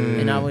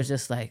 and I was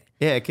just like,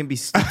 yeah, it can be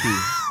sticky.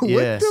 What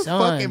yeah, the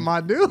Son. fuck am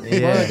I doing?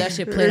 Yeah. Word, that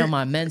shit played on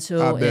my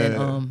mental. I bet.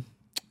 And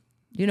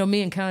you know,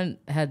 me and Khan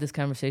had this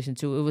conversation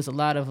too. It was a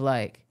lot of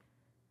like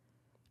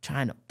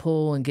trying to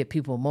pull and get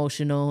people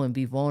emotional and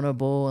be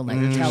vulnerable and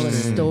like tell a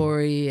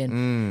story.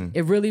 And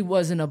it really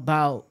wasn't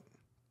about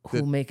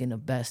who making the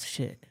best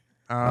shit.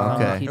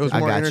 Okay. It was I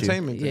more got you.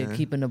 entertainment. Yeah, then.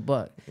 keeping the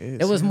buck. Yeah,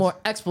 It was see, more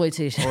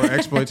exploitation. or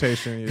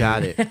exploitation. Yeah.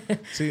 got it.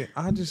 See,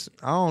 I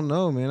don't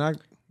know, man.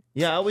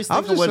 Yeah, I always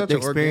I'm think of just what such the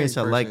an experience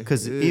I organic like,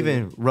 person. because Yeah.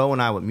 even Ro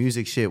and I with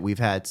music shit, we've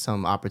had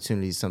some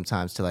opportunities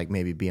sometimes to like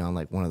maybe be on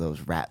like one of those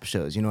rap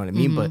shows. You know what I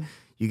mean? But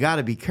you got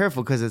to be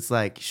careful because it's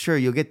like, sure,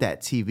 you'll get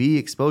that TV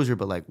exposure,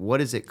 but like, what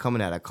is it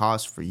coming at a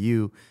cost for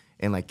you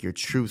and like your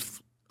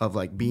truth of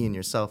like being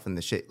yourself and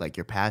the shit, like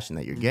your passion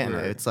that you're getting?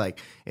 Right. It's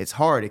like, it's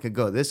hard. It could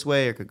go this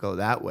way or it could go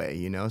that way,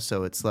 you know?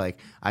 So it's like,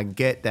 I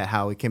get that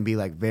how it can be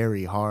like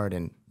very hard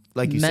and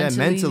like you said,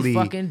 mentally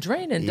fucking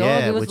draining, dog.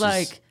 Yeah, It was which is-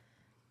 like,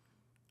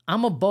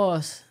 I'm a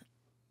boss.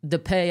 The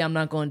pay I'm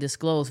not going to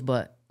disclose,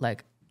 but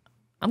like,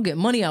 I'm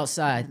getting money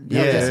outside of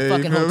this Yeah,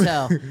 fucking you feel me?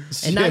 hotel,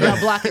 and now y'all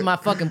blocking my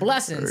fucking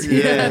blessings.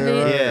 You know what I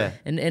mean? Yeah.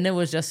 And it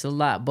was just a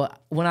lot. But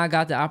when I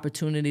got the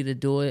opportunity to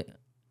do it,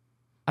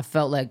 I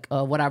felt like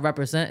what I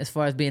represent as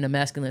far as being a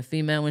masculine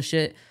female and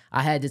shit,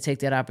 I had to take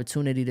that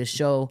opportunity to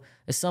show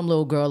there's some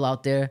little girl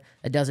out there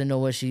that doesn't know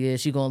what she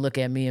is. She gonna look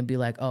at me and be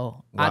like,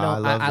 "Oh, Wow, I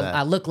love that.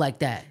 I look like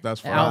that.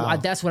 That's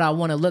that's what I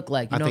want to look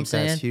like." You I know think what I'm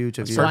saying? that's huge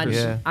of So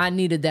you. I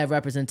needed that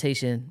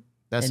representation,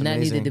 That's and that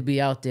amazing. needed to be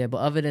out there. But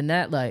other than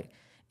that, like.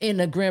 And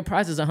the grand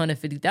prize is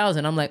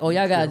 $150,000. I'm like, oh,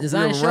 y'all got a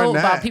design run show that.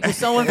 about people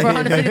sewing for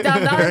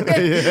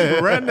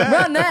 $150,000. Run that.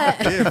 Run that.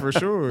 Yeah, for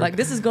sure. Like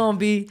this is gonna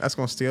be That's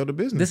gonna steal the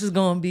business. this is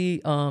gonna be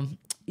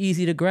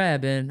easy to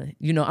grab, and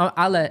you know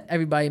I let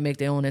everybody make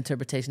their own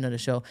interpretation of the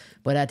show.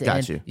 But at the Got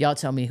end, you. y'all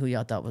tell me who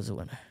y'all thought was the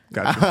winner.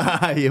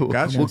 Gotcha. Yeah,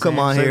 Gotcha. we'll come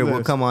on Say here. less.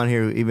 We'll come on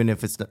here, even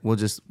if it's we'll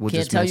just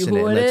Can't tell you mention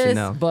who it and it let is, you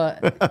know.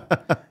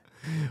 but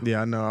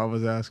Yeah, I know. I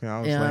was asking. I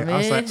was You know like, what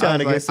I mean? Trying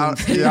to get some-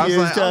 you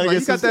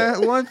got that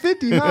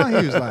 150, huh?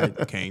 He was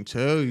like, can't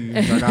tell you.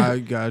 He's like,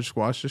 you gotta just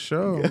watch the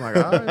show. I'm like,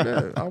 all right,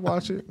 yeah, I'll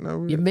watch it.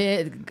 No, your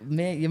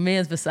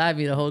man's beside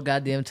me the whole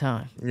goddamn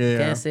time. Yeah.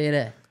 Can't say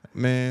that.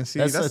 man, see,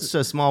 That's that's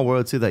such a small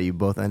world too that you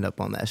both end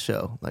up on that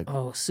show. Like,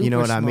 Oh, you know super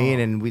what I mean?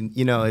 small. And we,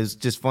 you know, it's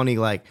just funny.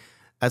 Like,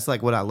 that's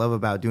like what I love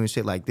about doing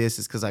shit like this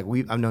is because like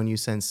I've known you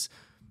since.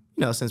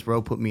 You know, since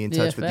Ro put me in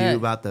touch with fact. you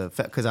about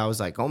because I was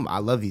like, oh, I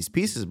love these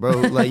pieces, bro.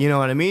 Like, you know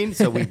what I mean?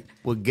 So we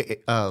would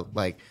get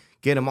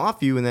get them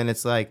off you, and then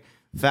it's like,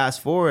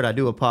 fast forward, I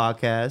do a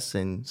podcast,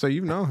 and so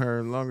you've known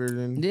her longer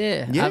than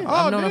Yeah, Yeah.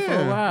 I've known her for a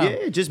damn. while.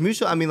 yeah, just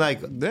mutual. I mean,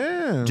 like,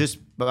 damn. just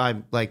by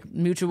like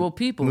mutual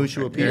people,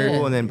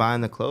 and then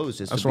buying the clothes.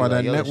 Just that's to why be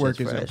that like, network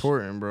is fresh.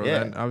 important, bro.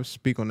 Yeah. I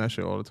speak on that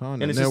shit all the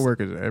time. And the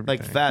network is everything.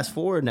 Like fast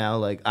forward now,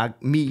 like I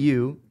meet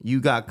you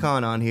got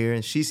Khan on here,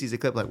 and she sees a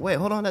clip like, wait,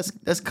 hold on,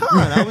 that's Khan.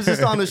 I was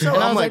just on the show.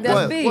 And I'm like,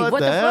 what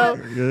the hell?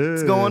 fuck?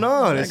 What's going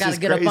on? I gotta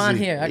get up on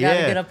here. I gotta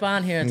get up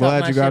on here. And I'm talk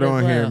glad my you got shit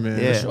on as here, well. man.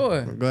 Yeah. For sure.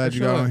 I'm glad you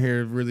got on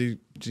here. Really,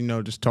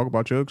 just talk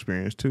about your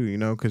experience too.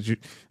 Because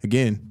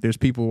again, there's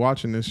people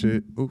watching this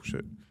shit. Oh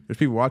shit. There's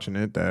people watching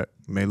it that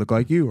may look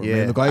like you, or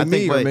may look like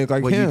me, or may look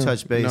like what him. You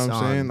touched base you know what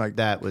I'm saying? on, like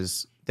that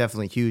was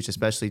definitely huge,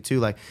 especially too,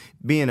 like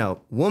being a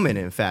woman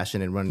in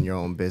fashion and running your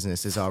own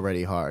business is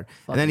already hard.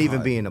 And then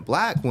even being a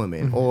black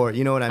woman, or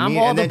you know what I mean?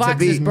 I'm all and the then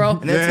boxes, bro.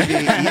 And then to be,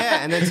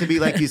 and then to be,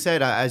 like you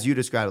said, as you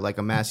described it, like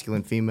a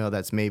masculine female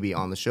that's maybe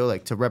on the show,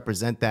 like to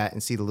represent that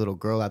and see the little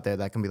girl out there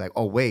that can be like,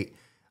 oh wait,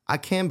 I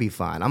can be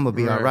fine. I'm gonna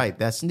be all right.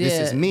 This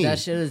is me. That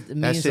shit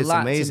means a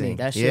lot to me.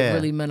 That shit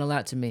really meant a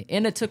lot to me.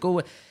 And it took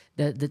away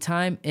the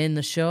time in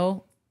the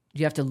show.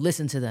 You have to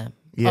listen to them.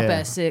 Up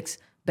at 6,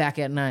 back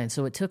at 9.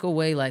 So it took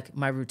away like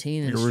my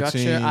routine and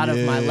structure out of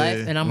my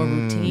life. And I'm a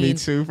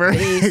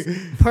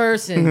routine-based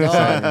person,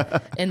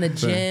 dog. In the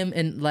gym,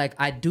 and like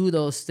I do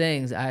those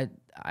things. I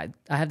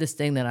have this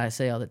thing that I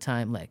say all the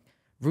time, like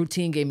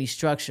routine gave me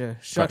structure.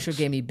 Structure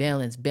gave me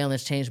balance.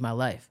 Balance changed my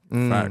life.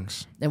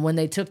 Facts. And when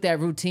they took that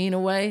routine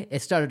away,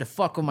 it started to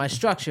fuck with my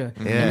structure.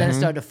 And then it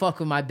started to fuck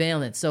with my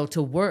balance. So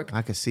to work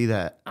I could see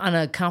that on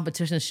a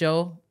competition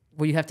show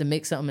where you have to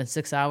make something in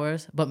 6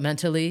 hours, but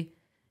mentally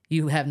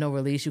you have no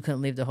release, you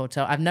couldn't leave the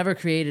hotel. I've never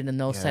created in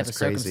those type of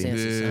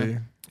circumstances. Yeah.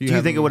 Do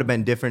you think it would have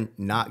been different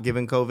not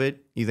given COVID?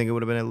 You think it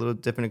would have been a little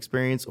different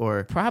experience,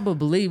 or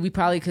Probably. We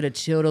probably could have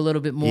chilled a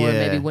little bit more.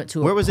 Yeah. Maybe went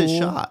to a Where was it pool.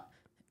 shot?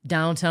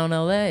 Downtown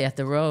LA at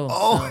the Row.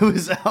 Oh, it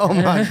was. Oh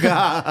my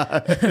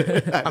god!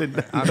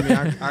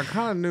 I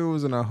kind of knew it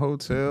was in a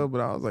hotel,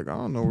 but I was like, I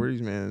don't know where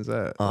these men's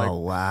at. Oh,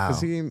 wow.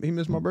 Because he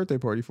missed my birthday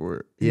party for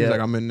it. He was like,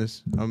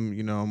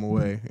 I'm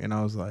away, and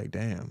I was like,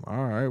 damn.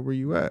 All right, where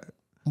you at?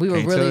 We were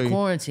Can't tell really you.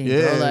 quarantined,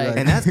 Yeah, bro. Like,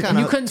 and that's kind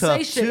of you couldn't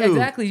say shit. Too.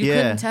 Exactly. You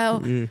couldn't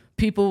tell Yeah.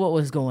 people what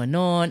was going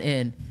on,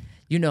 and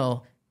you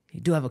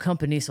do have a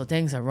company, so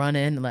things are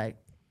running. Like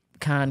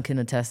Khan can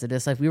attest to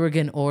this. Like we were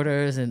getting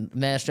orders and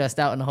mad stressed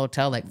out in the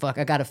hotel. Like fuck,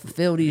 I gotta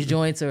fulfill these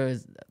joints, or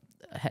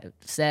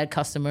sad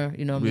customer.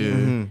 You know what I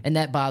mean? And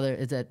that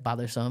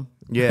bothersome.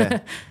 Yeah.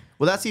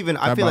 Well, that's even.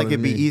 I That feel like bothered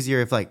it'd be me.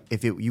 easier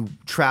if you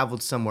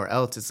traveled somewhere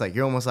else. It's like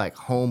you're almost like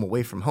home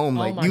away from home.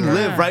 Like my you God.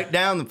 live right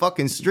down the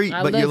fucking street,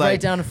 I but live you're like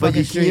right down the but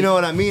fucking street. You know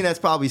what I mean? That's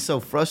probably so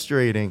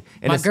frustrating.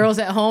 And My it's- girl's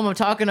at home. I'm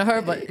talking to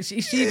her, but she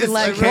can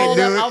like can't roll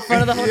do up it. out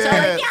front of the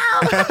hotel.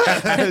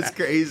 Like, That's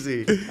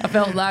crazy. I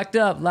felt locked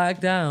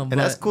down. And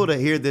that's cool to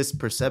hear this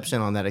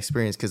perception on that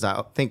experience, because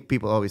I think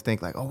people always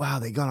think like, oh wow,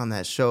 they got on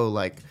that show,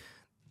 like,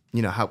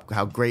 you know,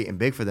 how great and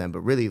big for them, but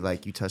really,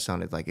 like you touched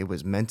on it, like it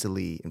was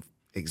mentally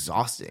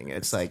exhausting.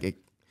 It's like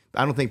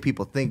I don't think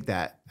people think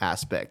that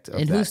aspect of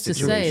And that who's to say?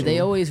 situation. They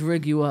always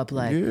rig you up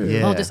like,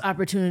 Yeah. oh, this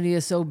opportunity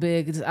is so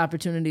big. This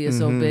opportunity is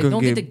so big.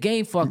 Don't get the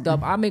game fucked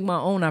up. I make my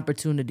own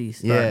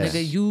opportunities. Yeah.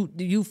 Nigga, you,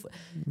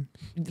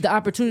 the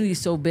opportunity is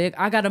so big.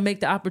 I got to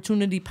make the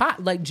opportunity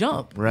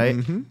jump. Right?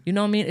 You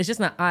know what I mean? It's just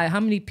not how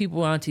many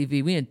people are on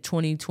TV? We in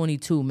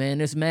 2022, man.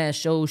 There's mad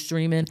shows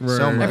streaming.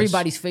 So much.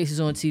 Everybody's face is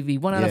on TV.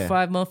 1 out Yeah. of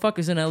 5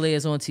 motherfuckers in LA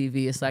is on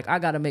TV. It's like, I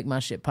got to make my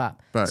shit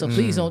pop. Right. So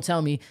please don't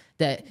tell me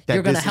that That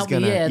you're going to this is help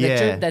gonna- me.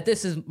 yeah. That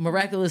this is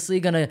miraculously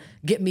going to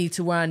get me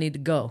to where I need to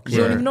go. 'Cause you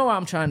don't Right. even know where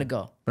I'm trying to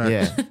go.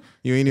 Yeah.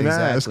 You ain't even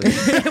Exactly.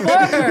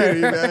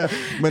 ask.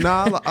 But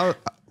now,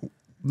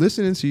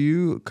 listening to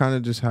you, kind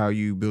of just how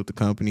you built the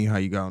company, how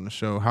you got on the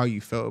show, how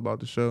you felt about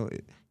the show,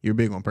 you're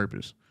big on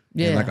purpose.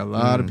 Yeah. And like a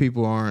lot of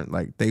people aren't,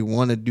 like, they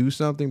want to do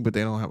something, but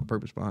they don't have a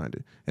purpose behind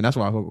it. And that's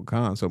why I fuck with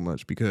Khan so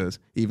much, because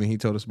even he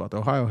told us about the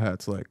Ohio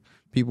hats. Like,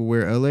 people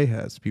wear LA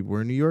hats, people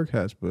wear New York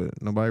hats, but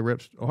nobody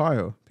reps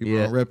Ohio. People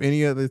don't rep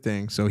any other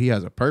thing. So he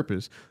has a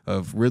purpose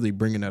of really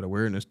bringing that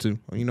awareness to,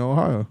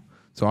 Ohio.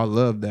 So I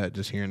love that,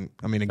 just hearing.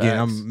 I mean, again,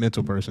 I'm a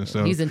mental person,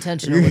 so He's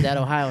intentional with that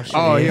Ohio shit.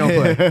 he don't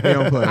play. He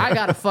don't play. I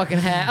got a fucking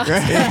hat.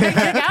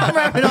 I'm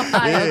repping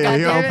Ohio. Yeah,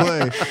 he don't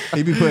goddammit. play.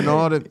 He be putting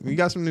all the. He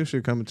got some new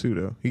shit coming too,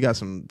 though. He got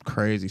some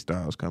crazy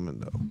styles coming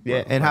though.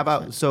 Yeah, and how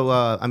about so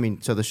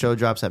the show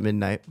drops at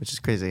midnight, which is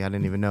crazy. I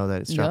didn't even know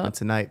that it's dropping Yup.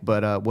 tonight.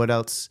 But what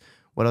else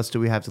do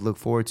we have to look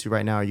forward to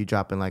right now? Are you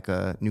dropping like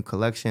a new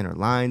collection or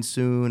line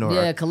soon? Or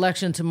Yeah,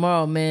 collection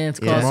tomorrow, man. It's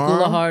called Tomorrow?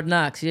 School of Hard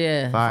Knocks.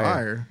 Yeah.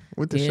 Fire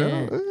with the Yeah.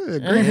 show.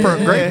 Great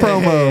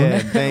promo.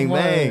 Yeah, bang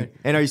bang. Word.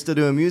 And are you still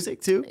doing music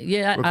too?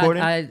 Yeah,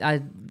 recording.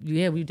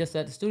 we just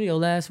at the studio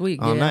last week.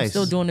 Oh, yeah, nice. I'm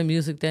still doing the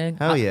music thing.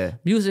 Hell yeah.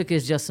 Music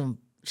is just some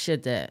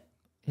shit that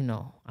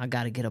I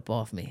gotta get up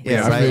off me. Yeah,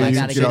 It's right. really, I You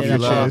gotta get get off it your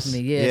up off chest. me.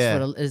 Yeah,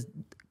 Yeah. it's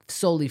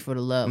solely for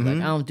the love. Like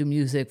I don't do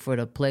music for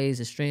the plays,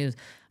 the streams.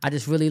 I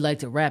just really like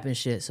to rap and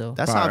shit. So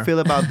That's how I feel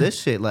about this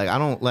shit. Like, I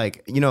don't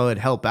it'd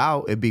help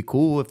out. It'd be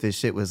cool if this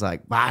shit was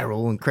like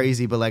viral and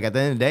crazy. But like at the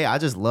end of the day, I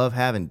just love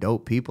having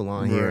dope people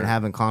on here and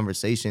having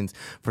conversations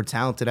for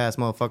talented ass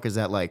motherfuckers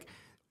that like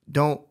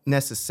don't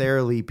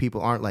necessarily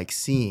people aren't like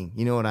seeing,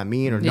 you know what I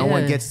mean? Or no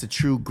one gets the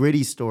true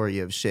gritty story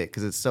of shit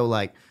because it's so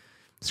like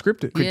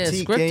scripted.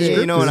 Scripted.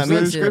 You know what I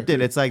mean?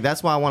 Scripted. It's like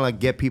that's why I want to like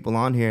get people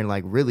on here and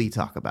like really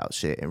talk about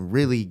shit and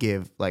really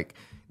give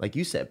like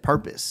you said,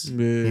 purpose.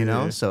 You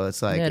know, so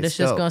it's like this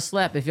shit's gonna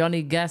slap. If y'all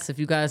need guests, if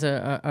you guys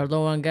are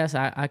low on guests,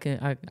 I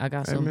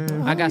got some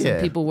some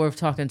people worth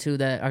talking to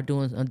that are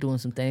doing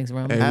some things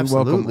around. Hey, me.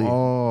 Absolutely, we welcome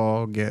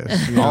all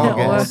guests, all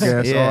guests,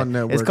 all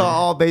networking. It's called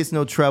All Bass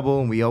No Treble,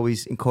 and we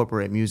always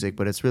incorporate music,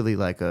 but it's really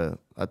like a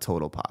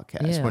total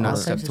podcast. Yeah, we're not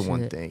stuck to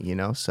one thing, you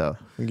know. So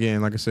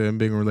again, like I said, I'm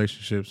big in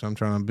relationships. I'm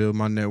trying to build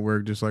my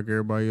network just like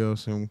everybody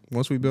else, and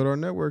once we build our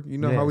network, you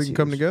know how we can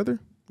come together.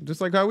 Just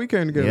like how we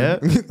came together.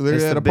 Yeah.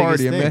 Literally at a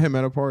party. I met him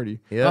at a party.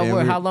 Yeah. Oh,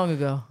 how long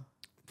ago?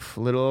 A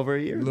little over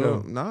a year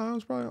ago. Nah, it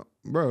was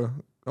probably,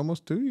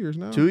 almost 2 years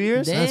now. 2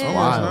 years? Damn. That's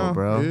wild,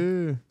 bro.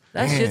 Yeah.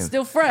 That shit's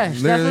still fresh.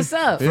 Literally, That's what's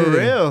up. yeah. For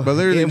real. But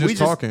literally and just we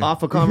talking.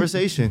 Off a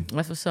conversation.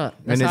 That's what's up.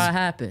 That's how it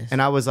happens.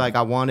 And I was like,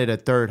 I wanted a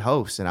third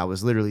host. And I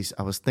was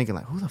thinking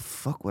like, who the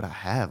fuck would I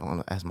have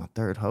on as my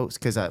third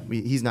host? Because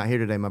he's not here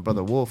today, my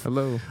brother Wolf.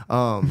 Hello.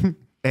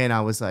 And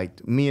I was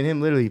like, me and him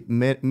literally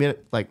met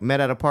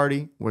at a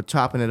party. We're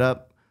chopping it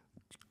up.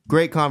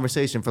 Great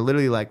conversation for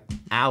literally like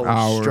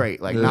hours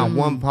straight. Like not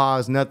one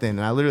pause, nothing.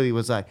 And I literally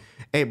was like,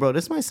 hey, bro,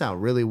 this might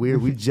sound really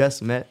weird. We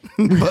just met.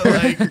 But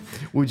like,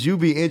 would you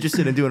be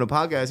interested in doing a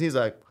podcast? He's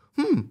like,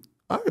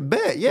 I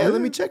bet. Yeah,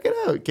 let me check it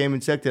out. Came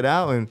and checked it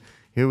out. And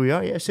here we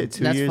are. Yeah, shit,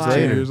 2 years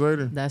fire. 2 years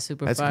later. That's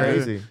super That's fire.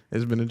 crazy.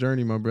 It's been a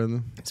journey, my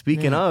brother.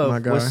 Speaking My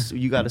of, guy.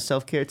 you got a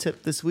self-care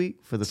tip this week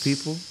for the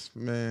people?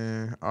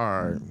 Man, all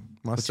right.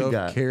 My What you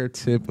got? self-care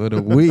tip of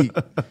the week.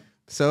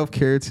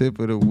 Self-care tip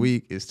of the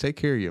week is take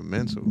care of your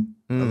mental.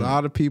 A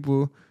lot of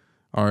people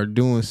are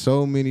doing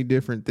so many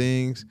different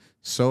things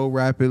so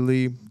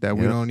rapidly that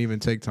we don't even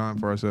take time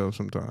for ourselves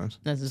sometimes.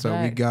 That's a so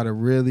fact. we got to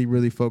really,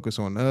 really focus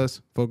on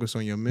us, focus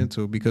on your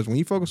mental, because when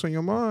you focus on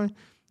your mind,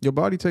 your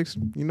body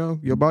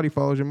your body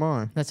follows your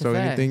mind. That's a so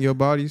fact. anything your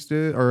body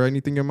says or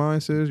anything your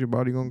mind says, your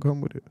body going to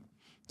come with it.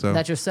 So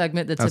That's your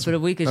segment. The tip of the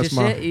week is your that's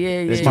my- shit.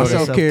 Yeah, that's yeah. my yeah.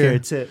 self-care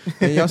tip.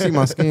 and y'all see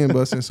my skin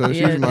busting, so it's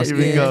Yeah, usually my here it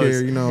skin goes.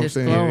 care, you know what I'm It's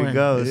saying? glowing. Here it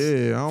goes. Yeah,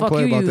 I don't Fuck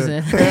play you about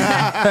using.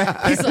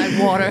 that. He's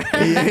like water.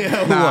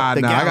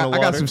 I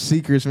got some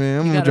secrets,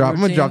 man. I'm got a gonna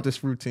routine? drop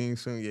this routine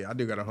soon. Yeah, I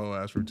do got a whole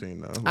ass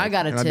routine though. I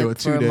got a And I do tip it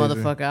for 2 a days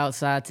motherfucker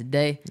outside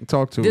today.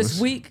 Talk to This us.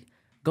 week,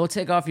 go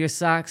take off your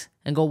socks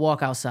and go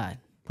walk outside.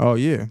 Oh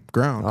yeah,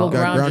 ground. Go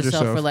Gotta ground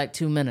yourself for like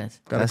 2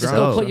 minutes. Gotta That's ground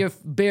dope. Go put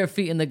yourself. your bare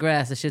feet in the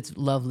grass. The shit's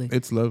lovely.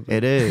 It's lovely.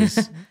 It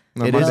is.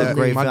 No, It my is a dad-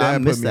 great my feeling. I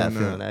dad miss put me that on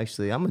feeling,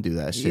 actually. I'm going to do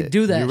that shit.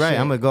 do that You're right. shit.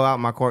 I'm going to go out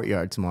in my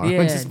courtyard tomorrow.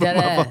 Yeah, and just put dead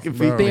my ass. fucking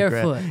feet in the grass.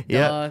 Barefoot,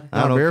 Yeah. dog.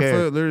 I don't barefoot,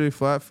 care. literally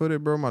flat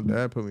footed, bro. My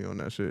dad put me on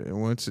that shit, and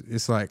once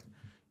it's like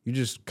you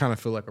just kind of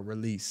feel like a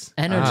release.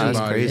 Energy. That's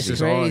Body. crazy. It's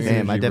just Crazy. all Damn,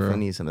 energy, I definitely bro.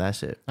 need some of that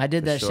shit. I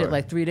did For that sure. shit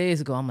like 3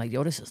 days ago. I'm like,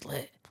 yo, this is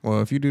lit.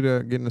 Well, if you do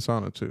that, get in the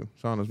sauna too.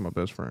 Sauna's my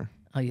best friend.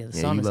 Oh yeah, the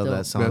Yeah, sauna's you love dope.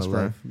 that sauna Best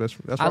friend. life. Best.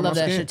 That's I why love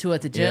my that skin. shit too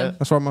at the gym. Yeah.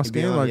 That's why my You be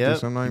skin on- like yep.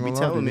 this. I'm not even You be gonna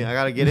lie to telling me you. I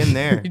got to get in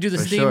there. You do the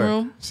for steam sure.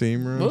 room.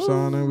 Steam room, Ooh.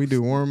 sauna. We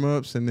do warm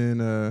ups, and then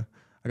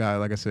I got,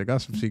 like I said,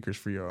 got some secrets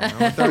for y'all.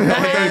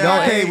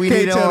 Hey, we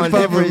need it on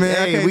different.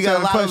 Hey, we got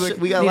a lot of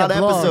Need of a blog.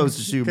 episodes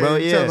to shoot, bro.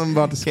 Can't Yeah, tell them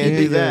about the can't skin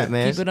do that, yet.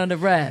 man. Keep it under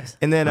wraps.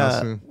 And then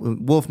Awesome.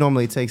 Wolf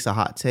normally takes a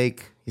hot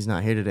take. He's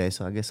not here today,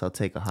 so I guess I'll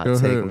take a hot Go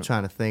take. ahead. I'm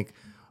trying to think,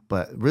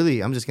 but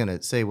really, I'm just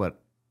gonna say what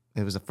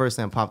it was the first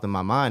thing that popped in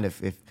my mind.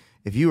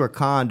 If you or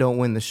Khan don't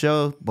win the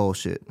show,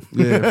 bullshit.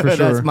 Yeah, for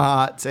sure. That's my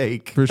hot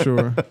take. For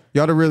sure.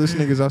 Y'all the realest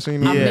niggas I've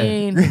seen. I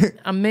Yeah. mean,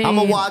 I'm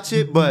gonna watch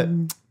it, but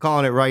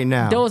calling it right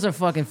now. those are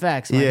fucking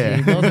facts, my Yeah.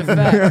 G. Those are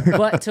facts.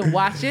 But to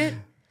watch it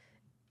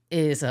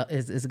is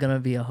gonna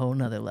be a whole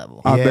nother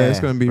level. I Yeah, bet it's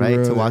gonna be right,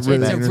 real, to watch it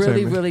really It's a really,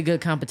 entertainment. really good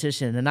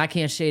competition, and I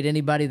can't shade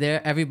anybody there.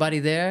 Everybody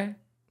there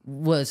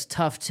was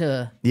tough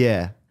to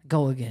Yeah.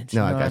 go against.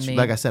 No, you know I got what you. mean?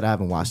 Like I said, I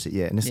haven't watched it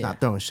yet, and it's Yeah. not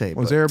throwing shade.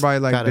 Was but everybody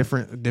like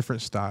gotta-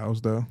 different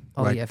styles though?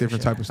 Oh, Like yeah, for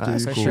different sure. type of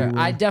That's styles. For sure.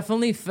 I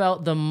definitely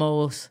felt the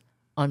most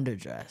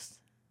underdressed.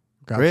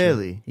 Gotcha.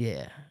 Really?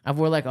 Yeah. I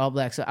wore like all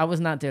black, so I was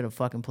not there to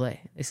fucking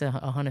play. They said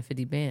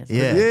 150 bands.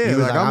 Yeah. Yeah, He was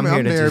like I'm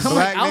there. to I'm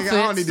Black like, nigga, I don't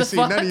outfits, need to the see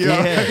none of fuck? y'all.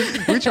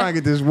 Yeah. We trying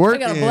to get this work I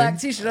got a in. black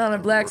t-shirt on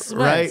and black sweats.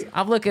 Right.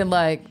 I'm looking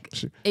like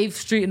 8th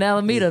Street in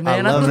Alameda,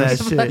 man. love I'm that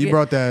looking shit. like You it.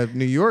 brought that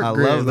New York I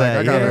grid. love that,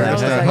 Like, I gotta Yeah, I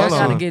was understand. like, I Hold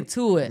gotta on. get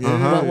to it.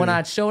 Uh-huh. But when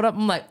I showed up,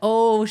 I'm like,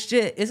 oh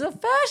shit, it's a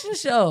fashion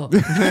show.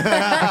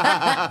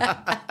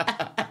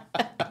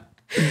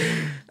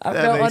 I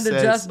That felt makes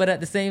underdressed, sense. but at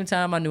the same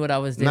time, I knew what I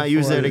was there Not you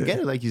was for. there to get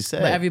it, like you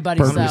said. But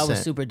everybody's style 100%.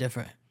 was super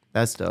different.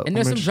 That's dope. And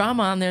there's some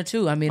drama on there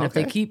too. I mean, if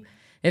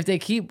they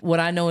keep what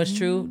I know is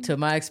true to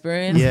my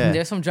experience, Yeah.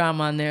 there's some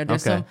drama on there.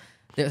 There's Okay.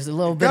 there's a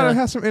little bit Gotta of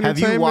have some Have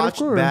entertainment. you of watched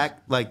course. back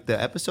like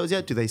the episodes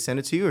yet? Do they send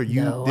it to you, or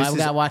you? no, this I is-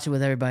 gotta watch it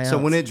with everybody else. So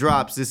when it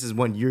drops, this is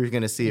when you're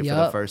gonna see it for the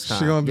Yup. first She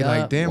time. gonna be Yup.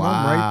 like, damn, Wow.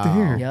 I'm right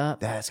there. Yup.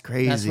 That's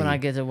crazy. That's when I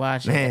get to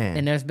watch Man. it.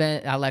 And there's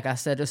been, like I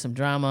said, there's some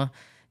drama.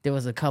 There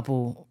was a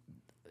couple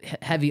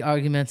heavy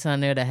arguments on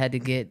there that had to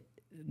get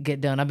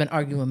get done. I've been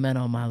arguing with men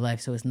all my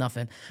life, so it's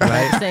nothing. But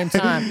at the same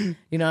time,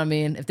 you know what I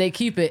mean? If they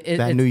keep it,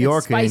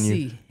 it's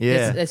spicy.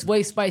 Yeah. It's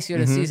way spicier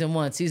than season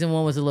 1. Season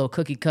 1 was a little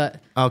cookie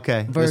cut.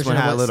 Okay. This one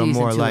had a little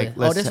more like,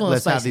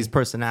 let's have these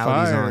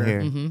personalities on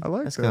here. I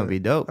like That's going to be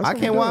dope. I'm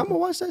going to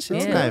watch that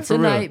shit tonight.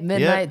 Tonight,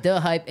 midnight, The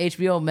Hype,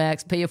 HBO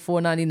Max. Pay your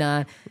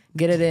 $4.99.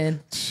 Get it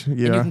in. And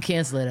you can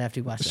cancel it after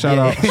you watch it. Shout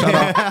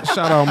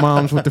out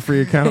moms with the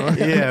free account.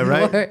 Yeah,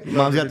 right?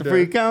 Mom's got the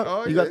free account.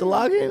 Oh, you got the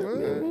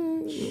login?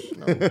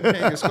 No,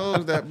 can't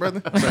disclose that,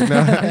 brother.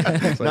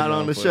 It's like, not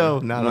on the show.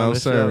 Not on the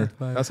show.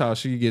 That's how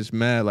she gets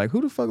mad. Like,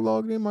 who the fuck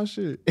logged in my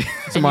shit?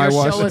 Somebody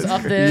watched it.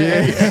 Up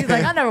there. Yeah. She's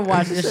like, I never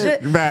watched this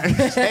shit.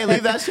 Hey,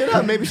 leave that shit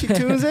up. Maybe she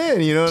tunes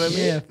in. You know what I mean?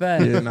 Yeah,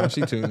 fact. Yeah, no,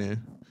 she tuned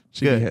in.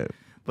 She good.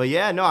 But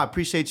yeah, no, I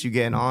appreciate you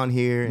getting on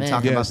here and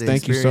talking about the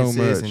thank experiences.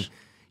 You so much. And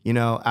you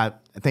know, I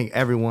think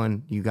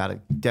everyone, you got to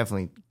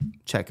definitely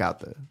check out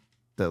the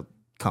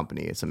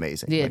company. It's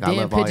amazing. Yeah,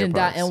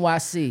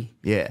 DVMNPIGEON.NYC.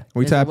 Yeah.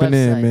 We tapping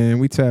in, man.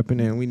 We tapping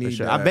in. We need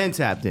that. I've been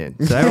tapped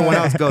in. So everyone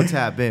else go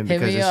tap in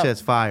because this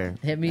shit's fire.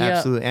 Hit me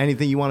Absolutely.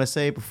 Anything you want to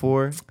say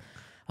before?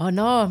 Oh,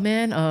 no,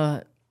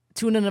 man.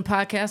 Tune in the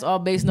podcast, All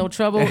Bass, No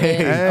Trouble.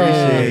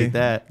 Appreciate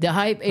that. The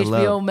Hype,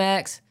 HBO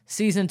Max,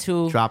 Season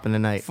 2. Dropping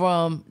tonight.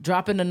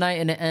 Dropping tonight,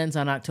 and it ends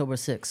on October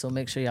 6th. So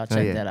make sure y'all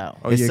check that out.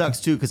 It sucks,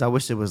 too, because I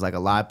wish it was like a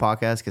live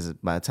podcast because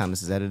by the time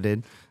this is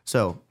edited.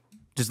 So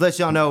just let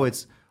y'all know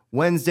it's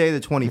Wednesday the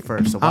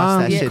 21st. So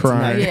watch that shit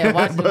tonight. Yeah,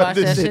 watch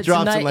that shit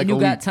tonight. Like and you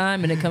got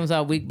time, and it comes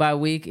out week by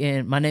week.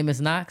 And my name is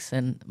Knox,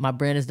 and my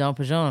brand is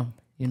DVMNPIGEON.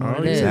 You know what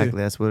it is.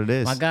 Exactly, that's what it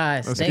is. My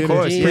guys, thank you.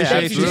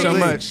 Appreciate you so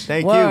much.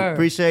 Thank you.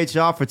 Appreciate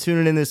y'all for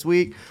tuning in this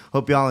week.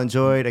 Hope y'all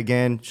enjoyed.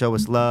 Again, show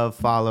us love,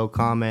 follow,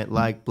 comment,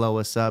 like, blow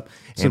us up.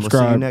 And we'll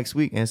see you next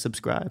week. And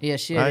subscribe. Yeah,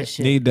 share this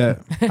shit. Need that.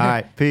 All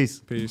right, peace.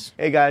 Peace.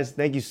 Hey guys,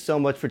 thank you so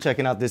much for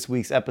checking out this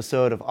week's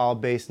episode of All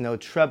Bass, No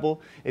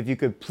Treble. If you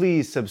could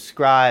please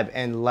subscribe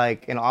and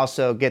like, and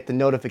also get the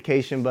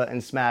notification button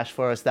smashed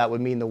for us, that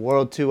would mean the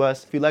world to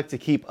us. If you'd like to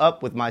keep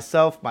up with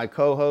myself, my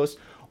co-host,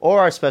 or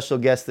our special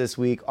guest this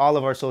week, all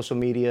of our social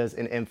medias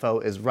and info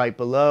is right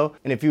below.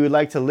 And if you would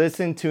like to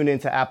listen, tune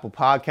into Apple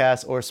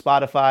Podcasts or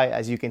Spotify,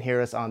 as you can hear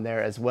us on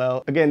there as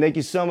well. Again, thank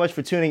you so much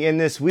for tuning in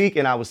this week,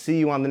 and I will see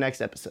you on the next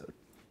episode.